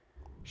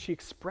she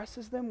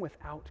expresses them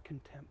without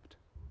contempt.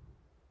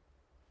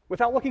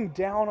 Without looking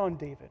down on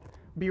David,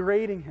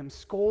 berating him,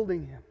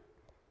 scolding him.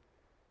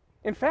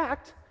 In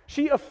fact,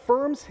 she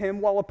affirms him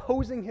while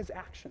opposing his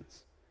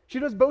actions. She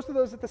does both of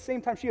those at the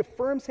same time. She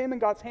affirms him and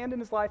God's hand in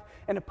his life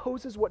and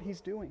opposes what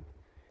he's doing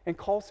and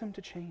calls him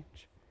to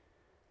change.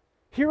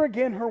 Here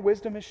again, her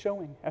wisdom is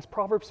showing, as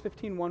Proverbs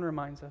 15:1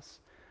 reminds us,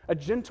 a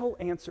gentle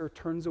answer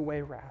turns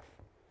away wrath,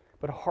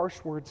 but a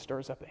harsh word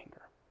stirs up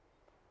anger.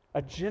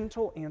 A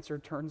gentle answer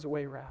turns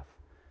away wrath,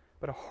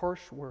 but a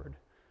harsh word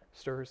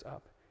stirs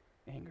up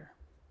anger.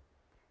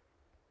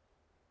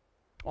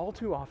 All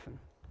too often,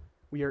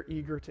 we are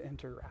eager to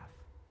enter wrath.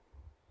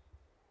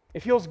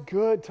 It feels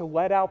good to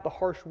let out the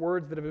harsh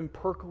words that have been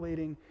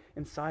percolating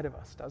inside of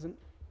us, doesn't it?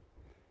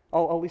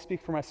 I'll at least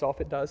speak for myself,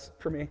 it does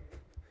for me.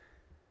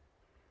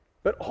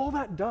 But all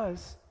that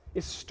does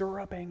is stir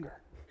up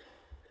anger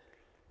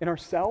in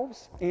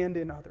ourselves and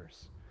in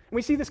others. And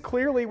we see this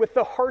clearly with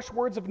the harsh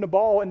words of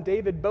Nabal and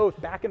David both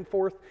back and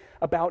forth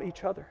about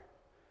each other.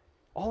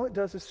 All it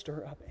does is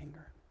stir up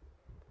anger.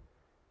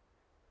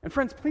 And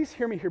friends, please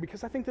hear me here,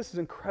 because I think this is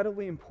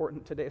incredibly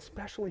important today,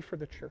 especially for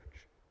the church.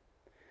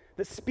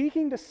 That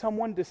speaking to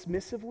someone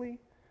dismissively,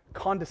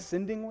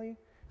 condescendingly,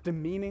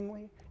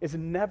 demeaningly is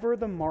never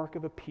the mark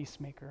of a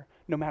peacemaker,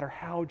 no matter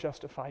how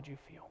justified you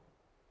feel.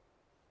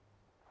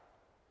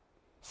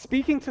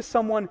 Speaking to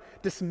someone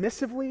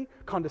dismissively,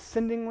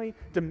 condescendingly,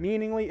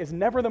 demeaningly is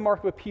never the mark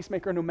of a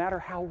peacemaker, no matter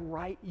how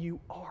right you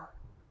are.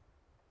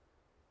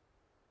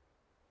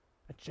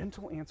 A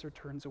gentle answer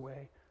turns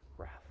away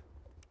wrath.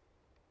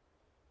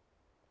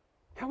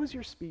 How is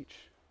your speech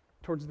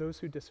towards those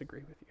who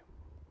disagree with you?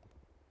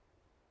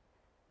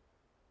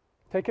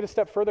 Take it a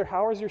step further.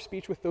 How is your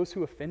speech with those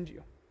who offend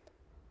you?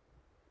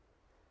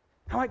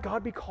 How might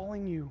God be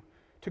calling you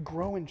to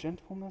grow in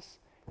gentleness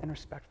and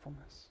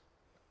respectfulness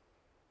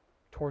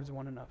towards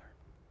one another?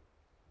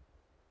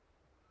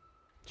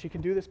 She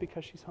can do this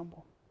because she's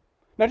humble.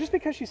 Now, just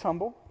because she's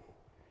humble,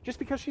 just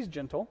because she's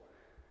gentle,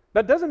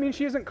 that doesn't mean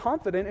she isn't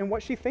confident in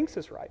what she thinks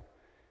is right.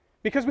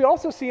 Because we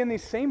also see in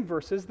these same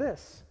verses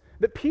this,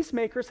 that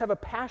peacemakers have a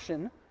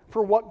passion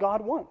for what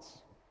God wants.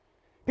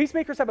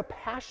 Peacemakers have a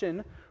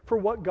passion for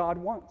what God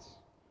wants.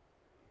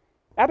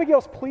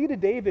 Abigail's plea to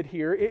David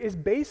here is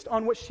based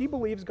on what she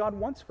believes God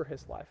wants for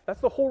his life.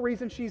 That's the whole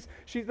reason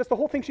that's the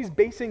whole thing she's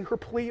basing her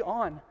plea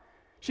on.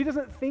 She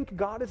doesn't think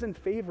God is in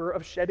favor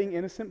of shedding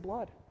innocent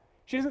blood.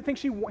 She doesn't think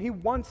he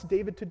wants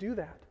David to do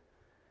that.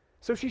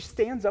 So she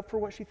stands up for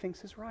what she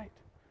thinks is right.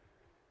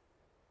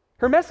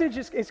 Her message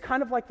is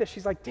kind of like this.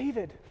 She's like,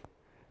 David,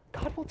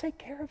 God will take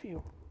care of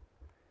you.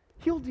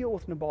 He'll deal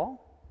with Nabal.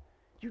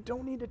 You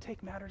don't need to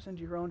take matters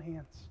into your own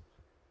hands.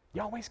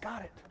 Yahweh's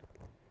got it.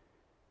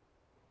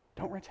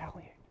 Don't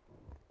retaliate.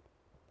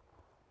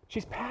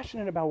 She's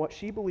passionate about what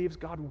she believes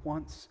God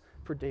wants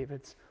for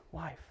David's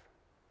life.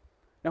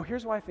 Now,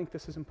 here's why I think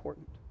this is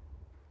important.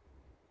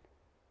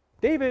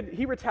 David,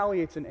 he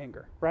retaliates in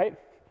anger, right?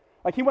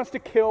 Like he wants to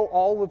kill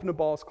all of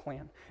Nabal's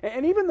clan.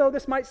 And even though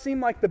this might seem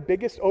like the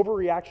biggest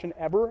overreaction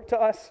ever to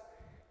us,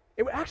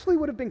 it actually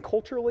would have been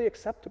culturally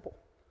acceptable.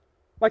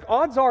 Like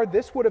odds are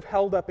this would have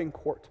held up in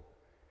court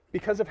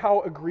because of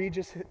how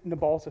egregious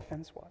Nabal's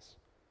offense was.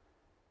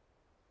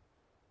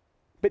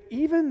 But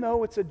even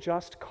though it's a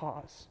just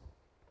cause,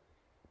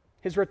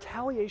 his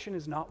retaliation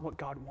is not what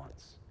God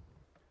wants.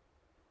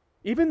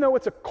 Even though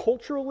it's a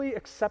culturally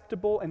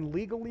acceptable and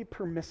legally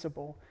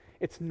permissible,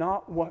 it's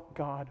not what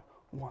God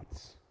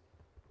wants.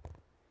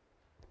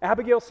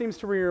 Abigail seems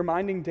to be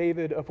reminding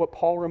David of what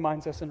Paul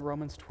reminds us in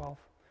Romans 12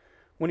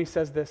 when he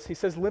says this. He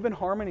says, live in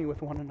harmony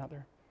with one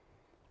another.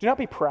 Do not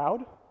be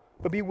proud,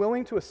 but be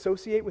willing to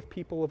associate with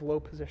people of low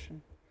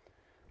position.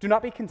 Do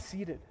not be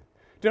conceited.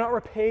 Do not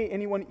repay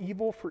anyone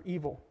evil for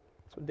evil.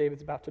 That's what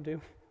David's about to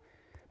do.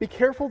 Be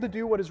careful to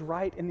do what is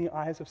right in the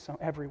eyes of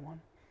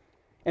everyone.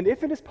 And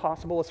if it is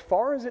possible, as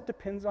far as it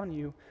depends on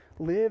you,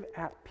 live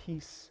at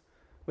peace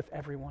with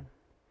everyone.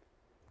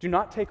 Do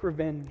not take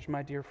revenge,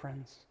 my dear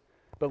friends,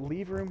 but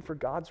leave room for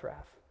God's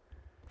wrath.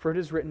 For it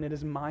is written, it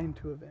is mine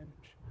to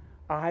avenge.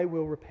 I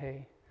will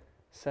repay,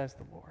 says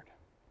the Lord.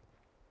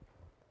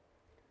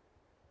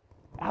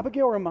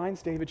 Abigail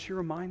reminds David, she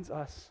reminds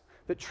us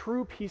that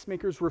true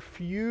peacemakers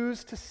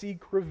refuse to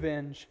seek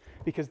revenge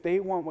because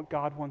they want what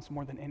God wants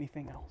more than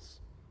anything else.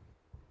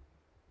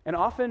 And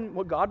often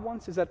what God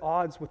wants is at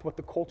odds with what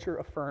the culture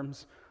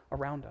affirms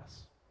around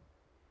us.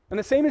 And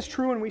the same is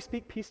true when we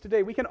speak peace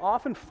today. We can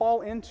often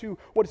fall into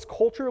what is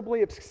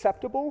culturally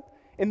acceptable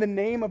in the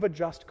name of a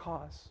just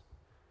cause.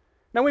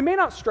 Now, we may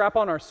not strap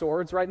on our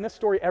swords, right? In this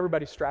story,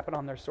 everybody's strapping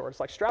on their swords.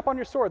 Like, strap on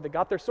your sword. They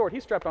got their sword. He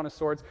strapped on his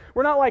swords.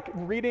 We're not like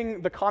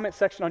reading the comment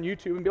section on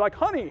YouTube and be like,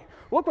 honey,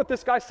 look what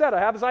this guy said. I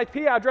have his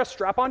IP address.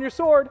 Strap on your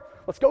sword.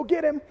 Let's go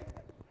get him.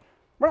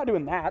 We're not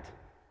doing that.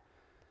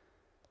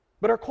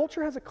 But our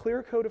culture has a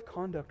clear code of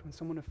conduct when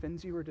someone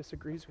offends you or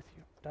disagrees with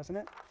you, doesn't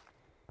it?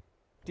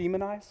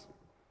 Demonize,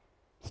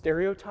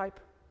 stereotype,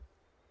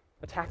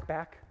 attack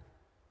back,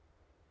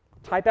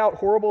 type out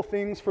horrible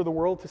things for the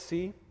world to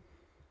see.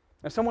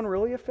 If someone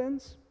really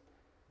offends,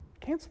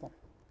 cancel them.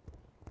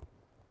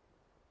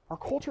 Our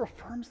culture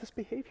affirms this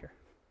behavior.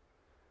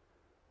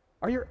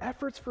 Are your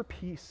efforts for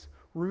peace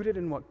rooted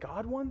in what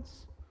God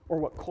wants or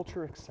what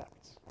culture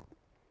accepts?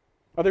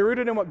 Are they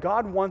rooted in what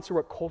God wants or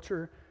what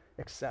culture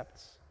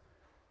accepts?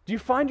 Do you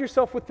find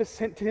yourself with this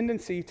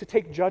tendency to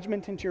take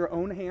judgment into your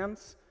own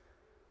hands,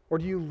 or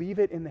do you leave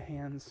it in the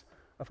hands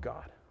of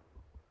God?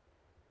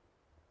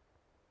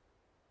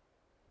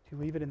 Do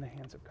you leave it in the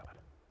hands of God?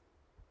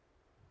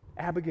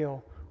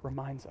 Abigail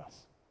reminds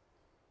us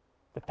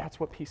that that's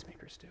what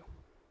peacemakers do.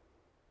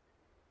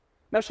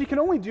 Now, she can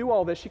only do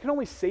all this, she can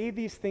only say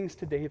these things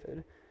to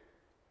David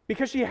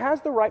because she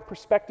has the right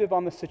perspective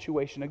on the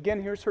situation.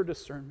 Again, here's her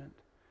discernment.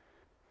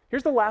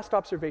 Here's the last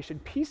observation.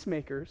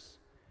 Peacemakers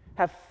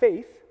have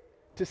faith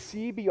to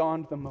see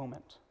beyond the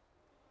moment.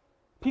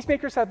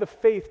 Peacemakers have the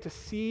faith to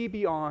see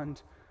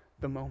beyond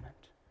the moment.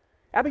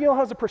 Abigail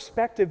has a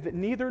perspective that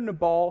neither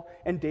Nabal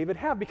and David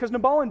have, because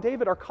Nabal and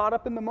David are caught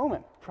up in the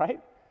moment,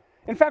 right?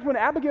 In fact, when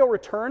Abigail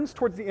returns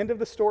towards the end of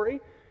the story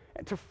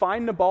to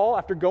find Nabal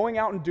after going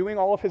out and doing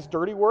all of his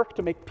dirty work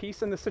to make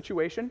peace in the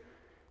situation,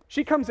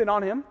 she comes in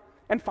on him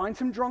and finds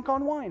him drunk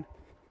on wine.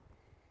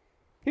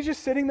 He's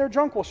just sitting there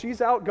drunk while she's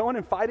out going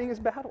and fighting his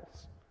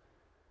battles.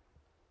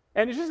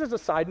 And just as a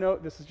side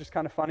note, this is just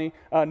kind of funny,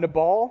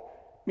 Nabal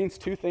means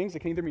two things. It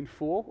can either mean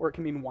fool or it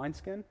can mean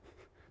wineskin.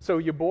 So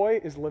your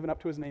boy is living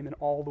up to his name in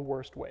all the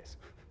worst ways.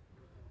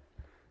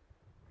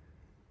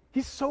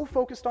 He's so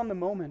focused on the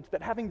moment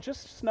that having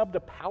just snubbed a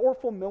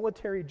powerful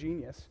military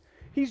genius,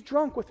 he's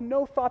drunk with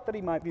no thought that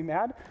he might be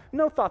mad,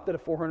 no thought that a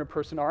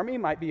 400-person army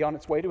might be on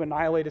its way to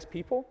annihilate his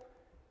people.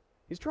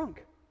 He's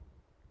drunk.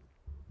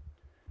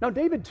 Now,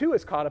 David, too,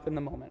 is caught up in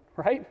the moment,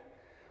 right?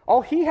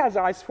 All he has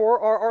eyes for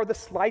are the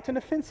slight and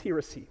offense he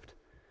received.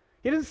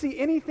 He doesn't see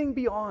anything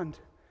beyond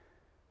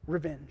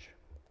revenge.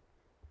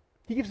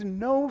 He gives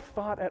no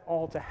thought at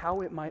all to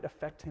how it might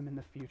affect him in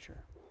the future.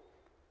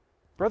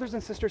 Brothers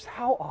and sisters,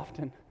 how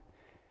often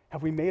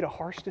have we made a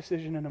harsh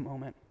decision in a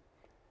moment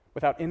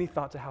without any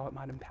thought to how it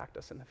might impact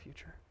us in the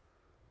future?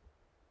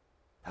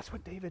 That's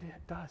what David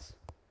does.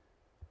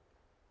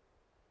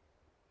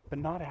 But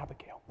not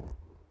Abigail.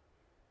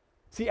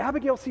 See,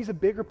 Abigail sees a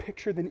bigger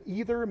picture than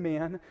either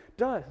man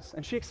does,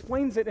 and she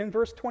explains it in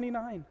verse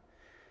 29.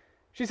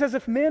 She says,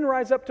 "If men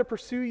rise up to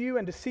pursue you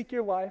and to seek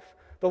your life,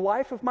 the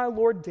life of my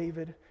Lord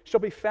David shall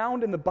be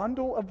found in the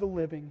bundle of the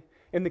living,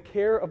 in the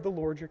care of the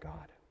Lord your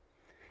God.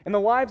 And the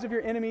lives of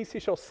your enemies he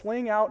shall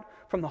sling out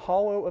from the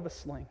hollow of a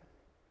sling.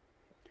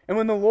 And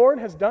when the Lord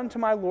has done to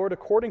my Lord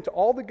according to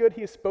all the good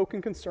he has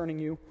spoken concerning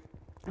you,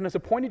 and has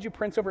appointed you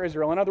prince over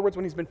Israel," in other words,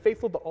 when he's been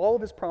faithful to all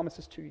of his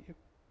promises to you,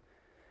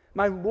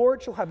 "my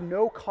Lord shall have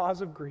no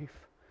cause of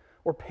grief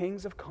or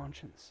pangs of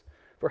conscience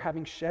for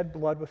having shed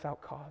blood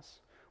without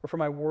cause, or for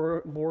my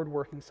Lord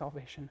working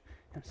salvation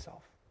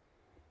himself.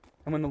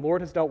 And when the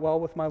Lord has dealt well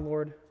with my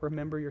Lord,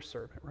 remember your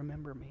servant,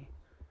 remember me,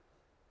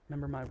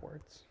 remember my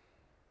words."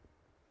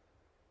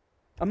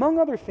 Among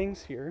other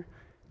things here,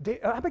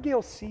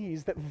 Abigail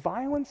sees that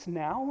violence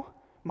now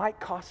might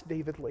cost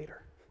David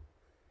later.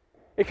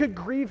 It could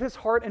grieve his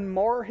heart and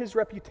mar his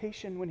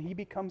reputation when he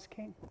becomes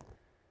king.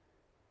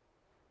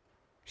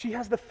 She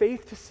has the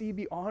faith to see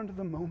beyond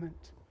the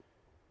moment.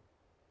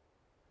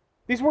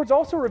 These words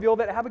also reveal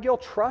that Abigail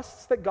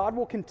trusts that God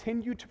will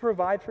continue to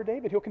provide for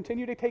David. He'll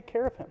continue to take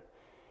care of him.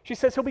 She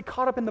says he'll be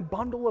caught up in the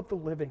bundle of the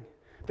living,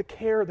 the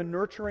care, the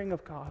nurturing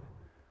of God.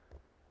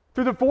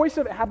 Through the voice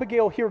of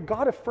Abigail here,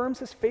 God affirms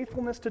his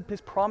faithfulness to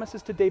his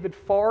promises to David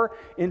far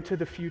into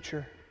the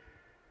future.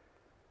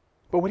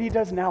 But what he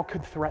does now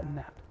could threaten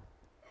that.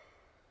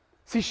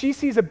 See, she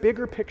sees a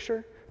bigger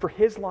picture for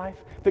his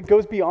life that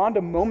goes beyond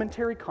a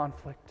momentary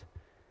conflict,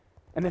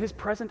 and that his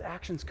present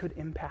actions could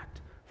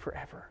impact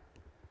forever.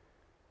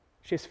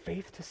 She has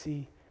faith to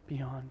see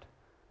beyond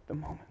the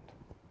moment.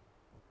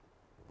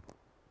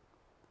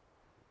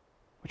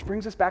 Which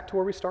brings us back to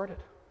where we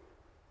started.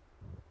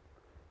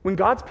 When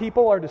God's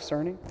people are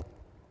discerning,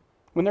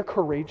 when they're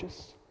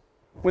courageous,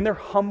 when they're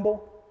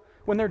humble,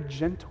 when they're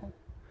gentle,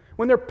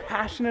 when they're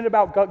passionate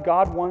about what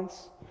God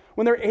wants,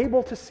 when they're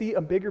able to see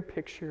a bigger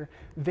picture,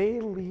 they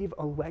leave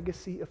a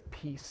legacy of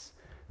peace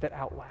that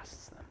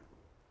outlasts them.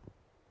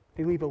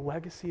 They leave a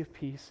legacy of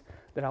peace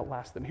that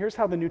outlasts them. Here's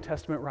how the New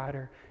Testament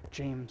writer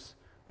James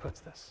puts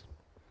this.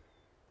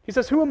 He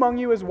says, "Who among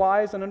you is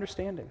wise and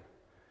understanding?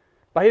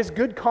 By his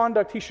good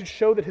conduct he should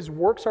show that his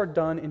works are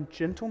done in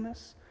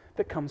gentleness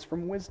that comes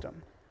from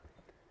wisdom.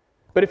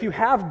 But if you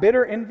have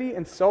bitter envy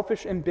and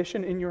selfish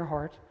ambition in your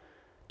heart,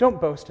 don't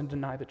boast and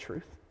deny the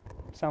truth."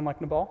 Sound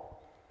like Nabal?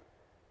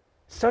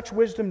 Such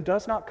wisdom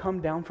does not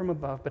come down from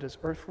above, but is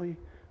earthly,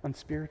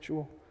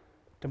 unspiritual,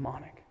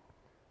 demonic.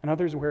 In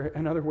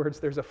other words,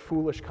 there's a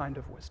foolish kind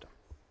of wisdom.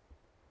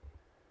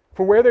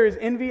 For where there is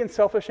envy and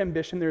selfish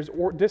ambition, there is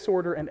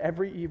disorder and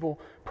every evil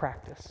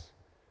practice.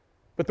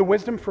 But the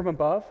wisdom from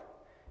above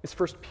is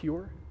first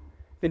pure,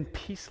 then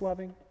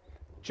peace-loving,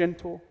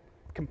 gentle,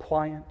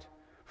 compliant,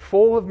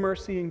 full of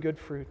mercy and good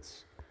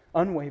fruits,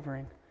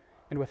 unwavering,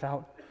 and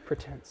without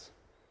pretense.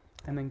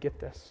 And then get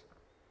this.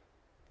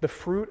 The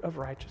fruit of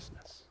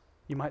righteousness,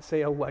 you might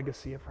say a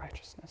legacy of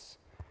righteousness,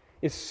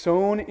 is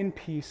sown in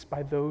peace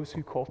by those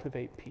who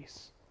cultivate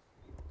peace.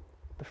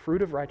 The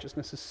fruit of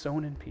righteousness is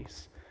sown in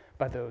peace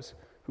by those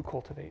who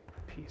cultivate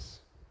peace.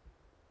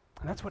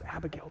 And that's what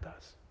Abigail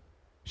does.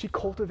 She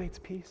cultivates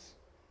peace.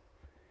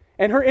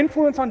 And her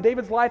influence on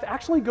David's life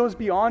actually goes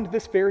beyond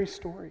this very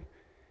story.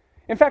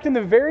 In fact, in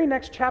the very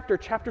next chapter,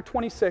 chapter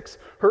 26,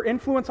 her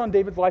influence on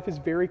David's life is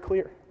very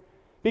clear.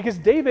 Because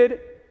David,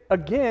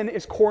 again,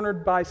 is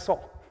cornered by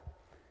Saul.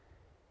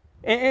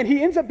 And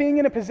he ends up being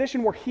in a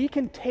position where he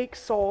can take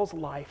Saul's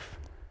life.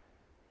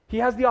 He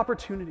has the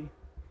opportunity.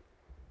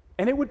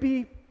 And it would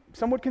be,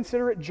 some would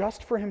consider it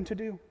just for him to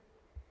do.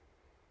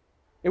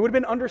 It would have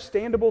been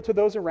understandable to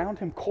those around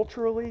him,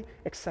 culturally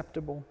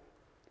acceptable.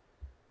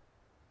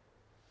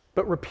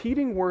 But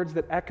repeating words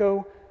that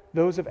echo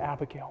those of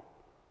Abigail,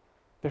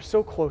 they're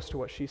so close to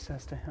what she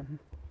says to him.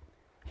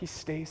 He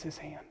stays his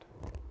hand.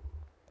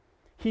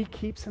 He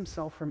keeps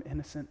himself from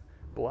innocent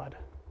blood.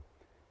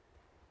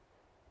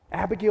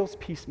 Abigail's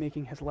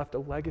peacemaking has left a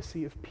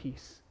legacy of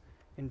peace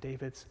in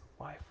David's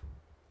life.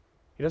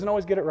 He doesn't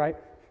always get it right.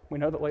 We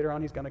know that later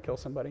on he's going to kill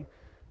somebody,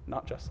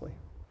 not justly.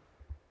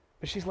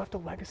 But she's left a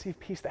legacy of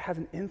peace that has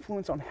an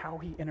influence on how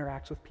he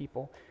interacts with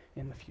people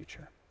in the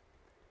future.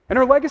 And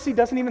her legacy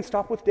doesn't even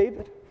stop with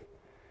David.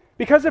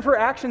 Because of her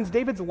actions,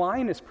 David's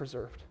line is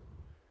preserved.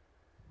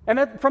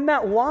 And from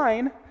that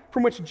line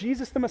from which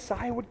Jesus the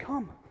Messiah would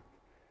come.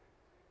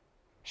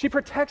 She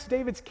protects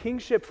David's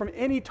kingship from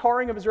any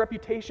tarring of his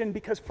reputation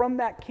because from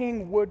that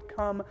king would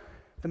come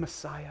the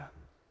Messiah.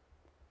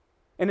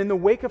 And in the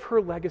wake of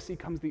her legacy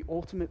comes the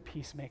ultimate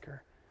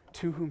peacemaker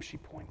to whom she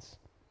points,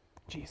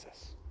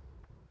 Jesus.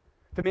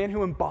 The man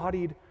who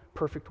embodied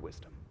perfect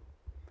wisdom.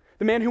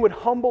 The man who would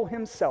humble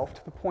himself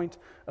to the point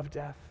of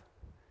death.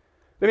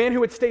 The man who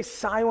would stay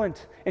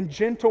silent and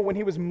gentle when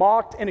he was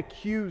mocked and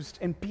accused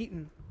and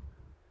beaten.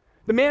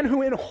 The man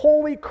who in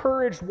holy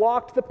courage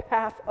walked the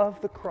path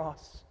of the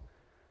cross.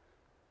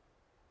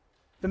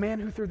 The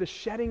man who through the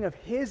shedding of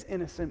his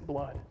innocent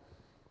blood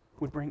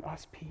would bring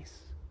us peace.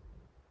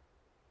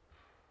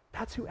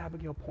 That's who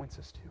Abigail points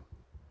us to.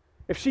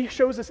 If she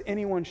shows us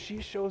anyone, she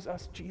shows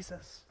us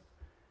Jesus.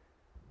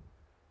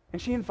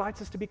 And she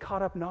invites us to be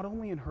caught up not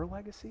only in her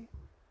legacy,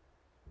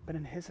 but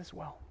in his as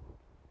well,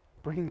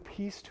 bringing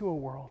peace to a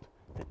world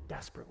that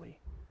desperately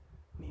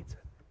needs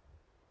it.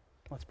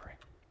 Let's pray.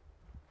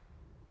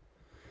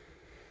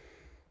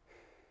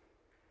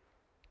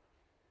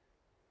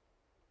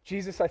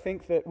 Jesus, I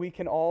think that we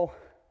can all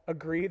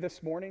agree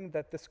this morning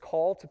that this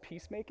call to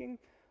peacemaking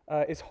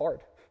is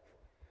hard.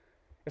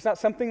 It's not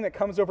something that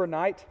comes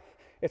overnight.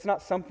 It's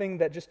not something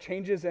that just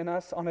changes in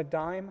us on a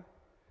dime,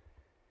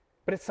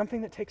 but it's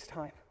something that takes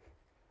time.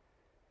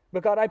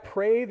 But God, I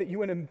pray that you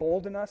would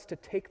embolden us to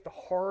take the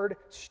hard,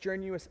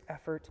 strenuous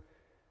effort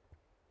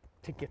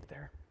to get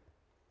there,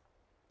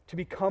 to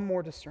become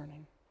more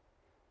discerning,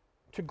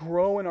 to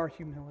grow in our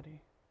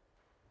humility,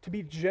 to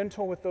be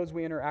gentle with those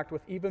we interact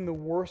with, even the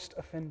worst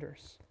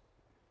offenders,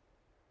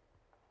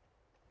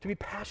 to be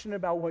passionate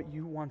about what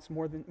you want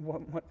more than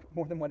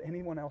what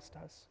anyone else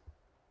does.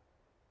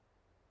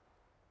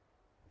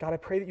 God, I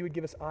pray that you would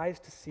give us eyes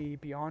to see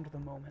beyond the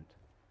moment,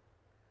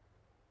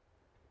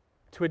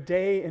 to a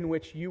day in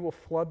which you will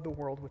flood the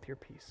world with your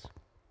peace.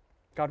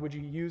 God, would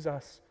you use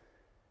us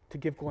to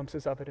give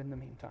glimpses of it in the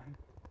meantime?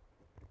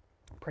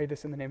 I pray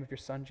this in the name of your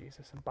Son,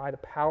 Jesus, and by the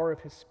power of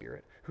his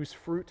Spirit, whose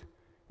fruit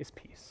is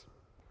peace.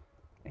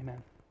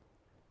 Amen.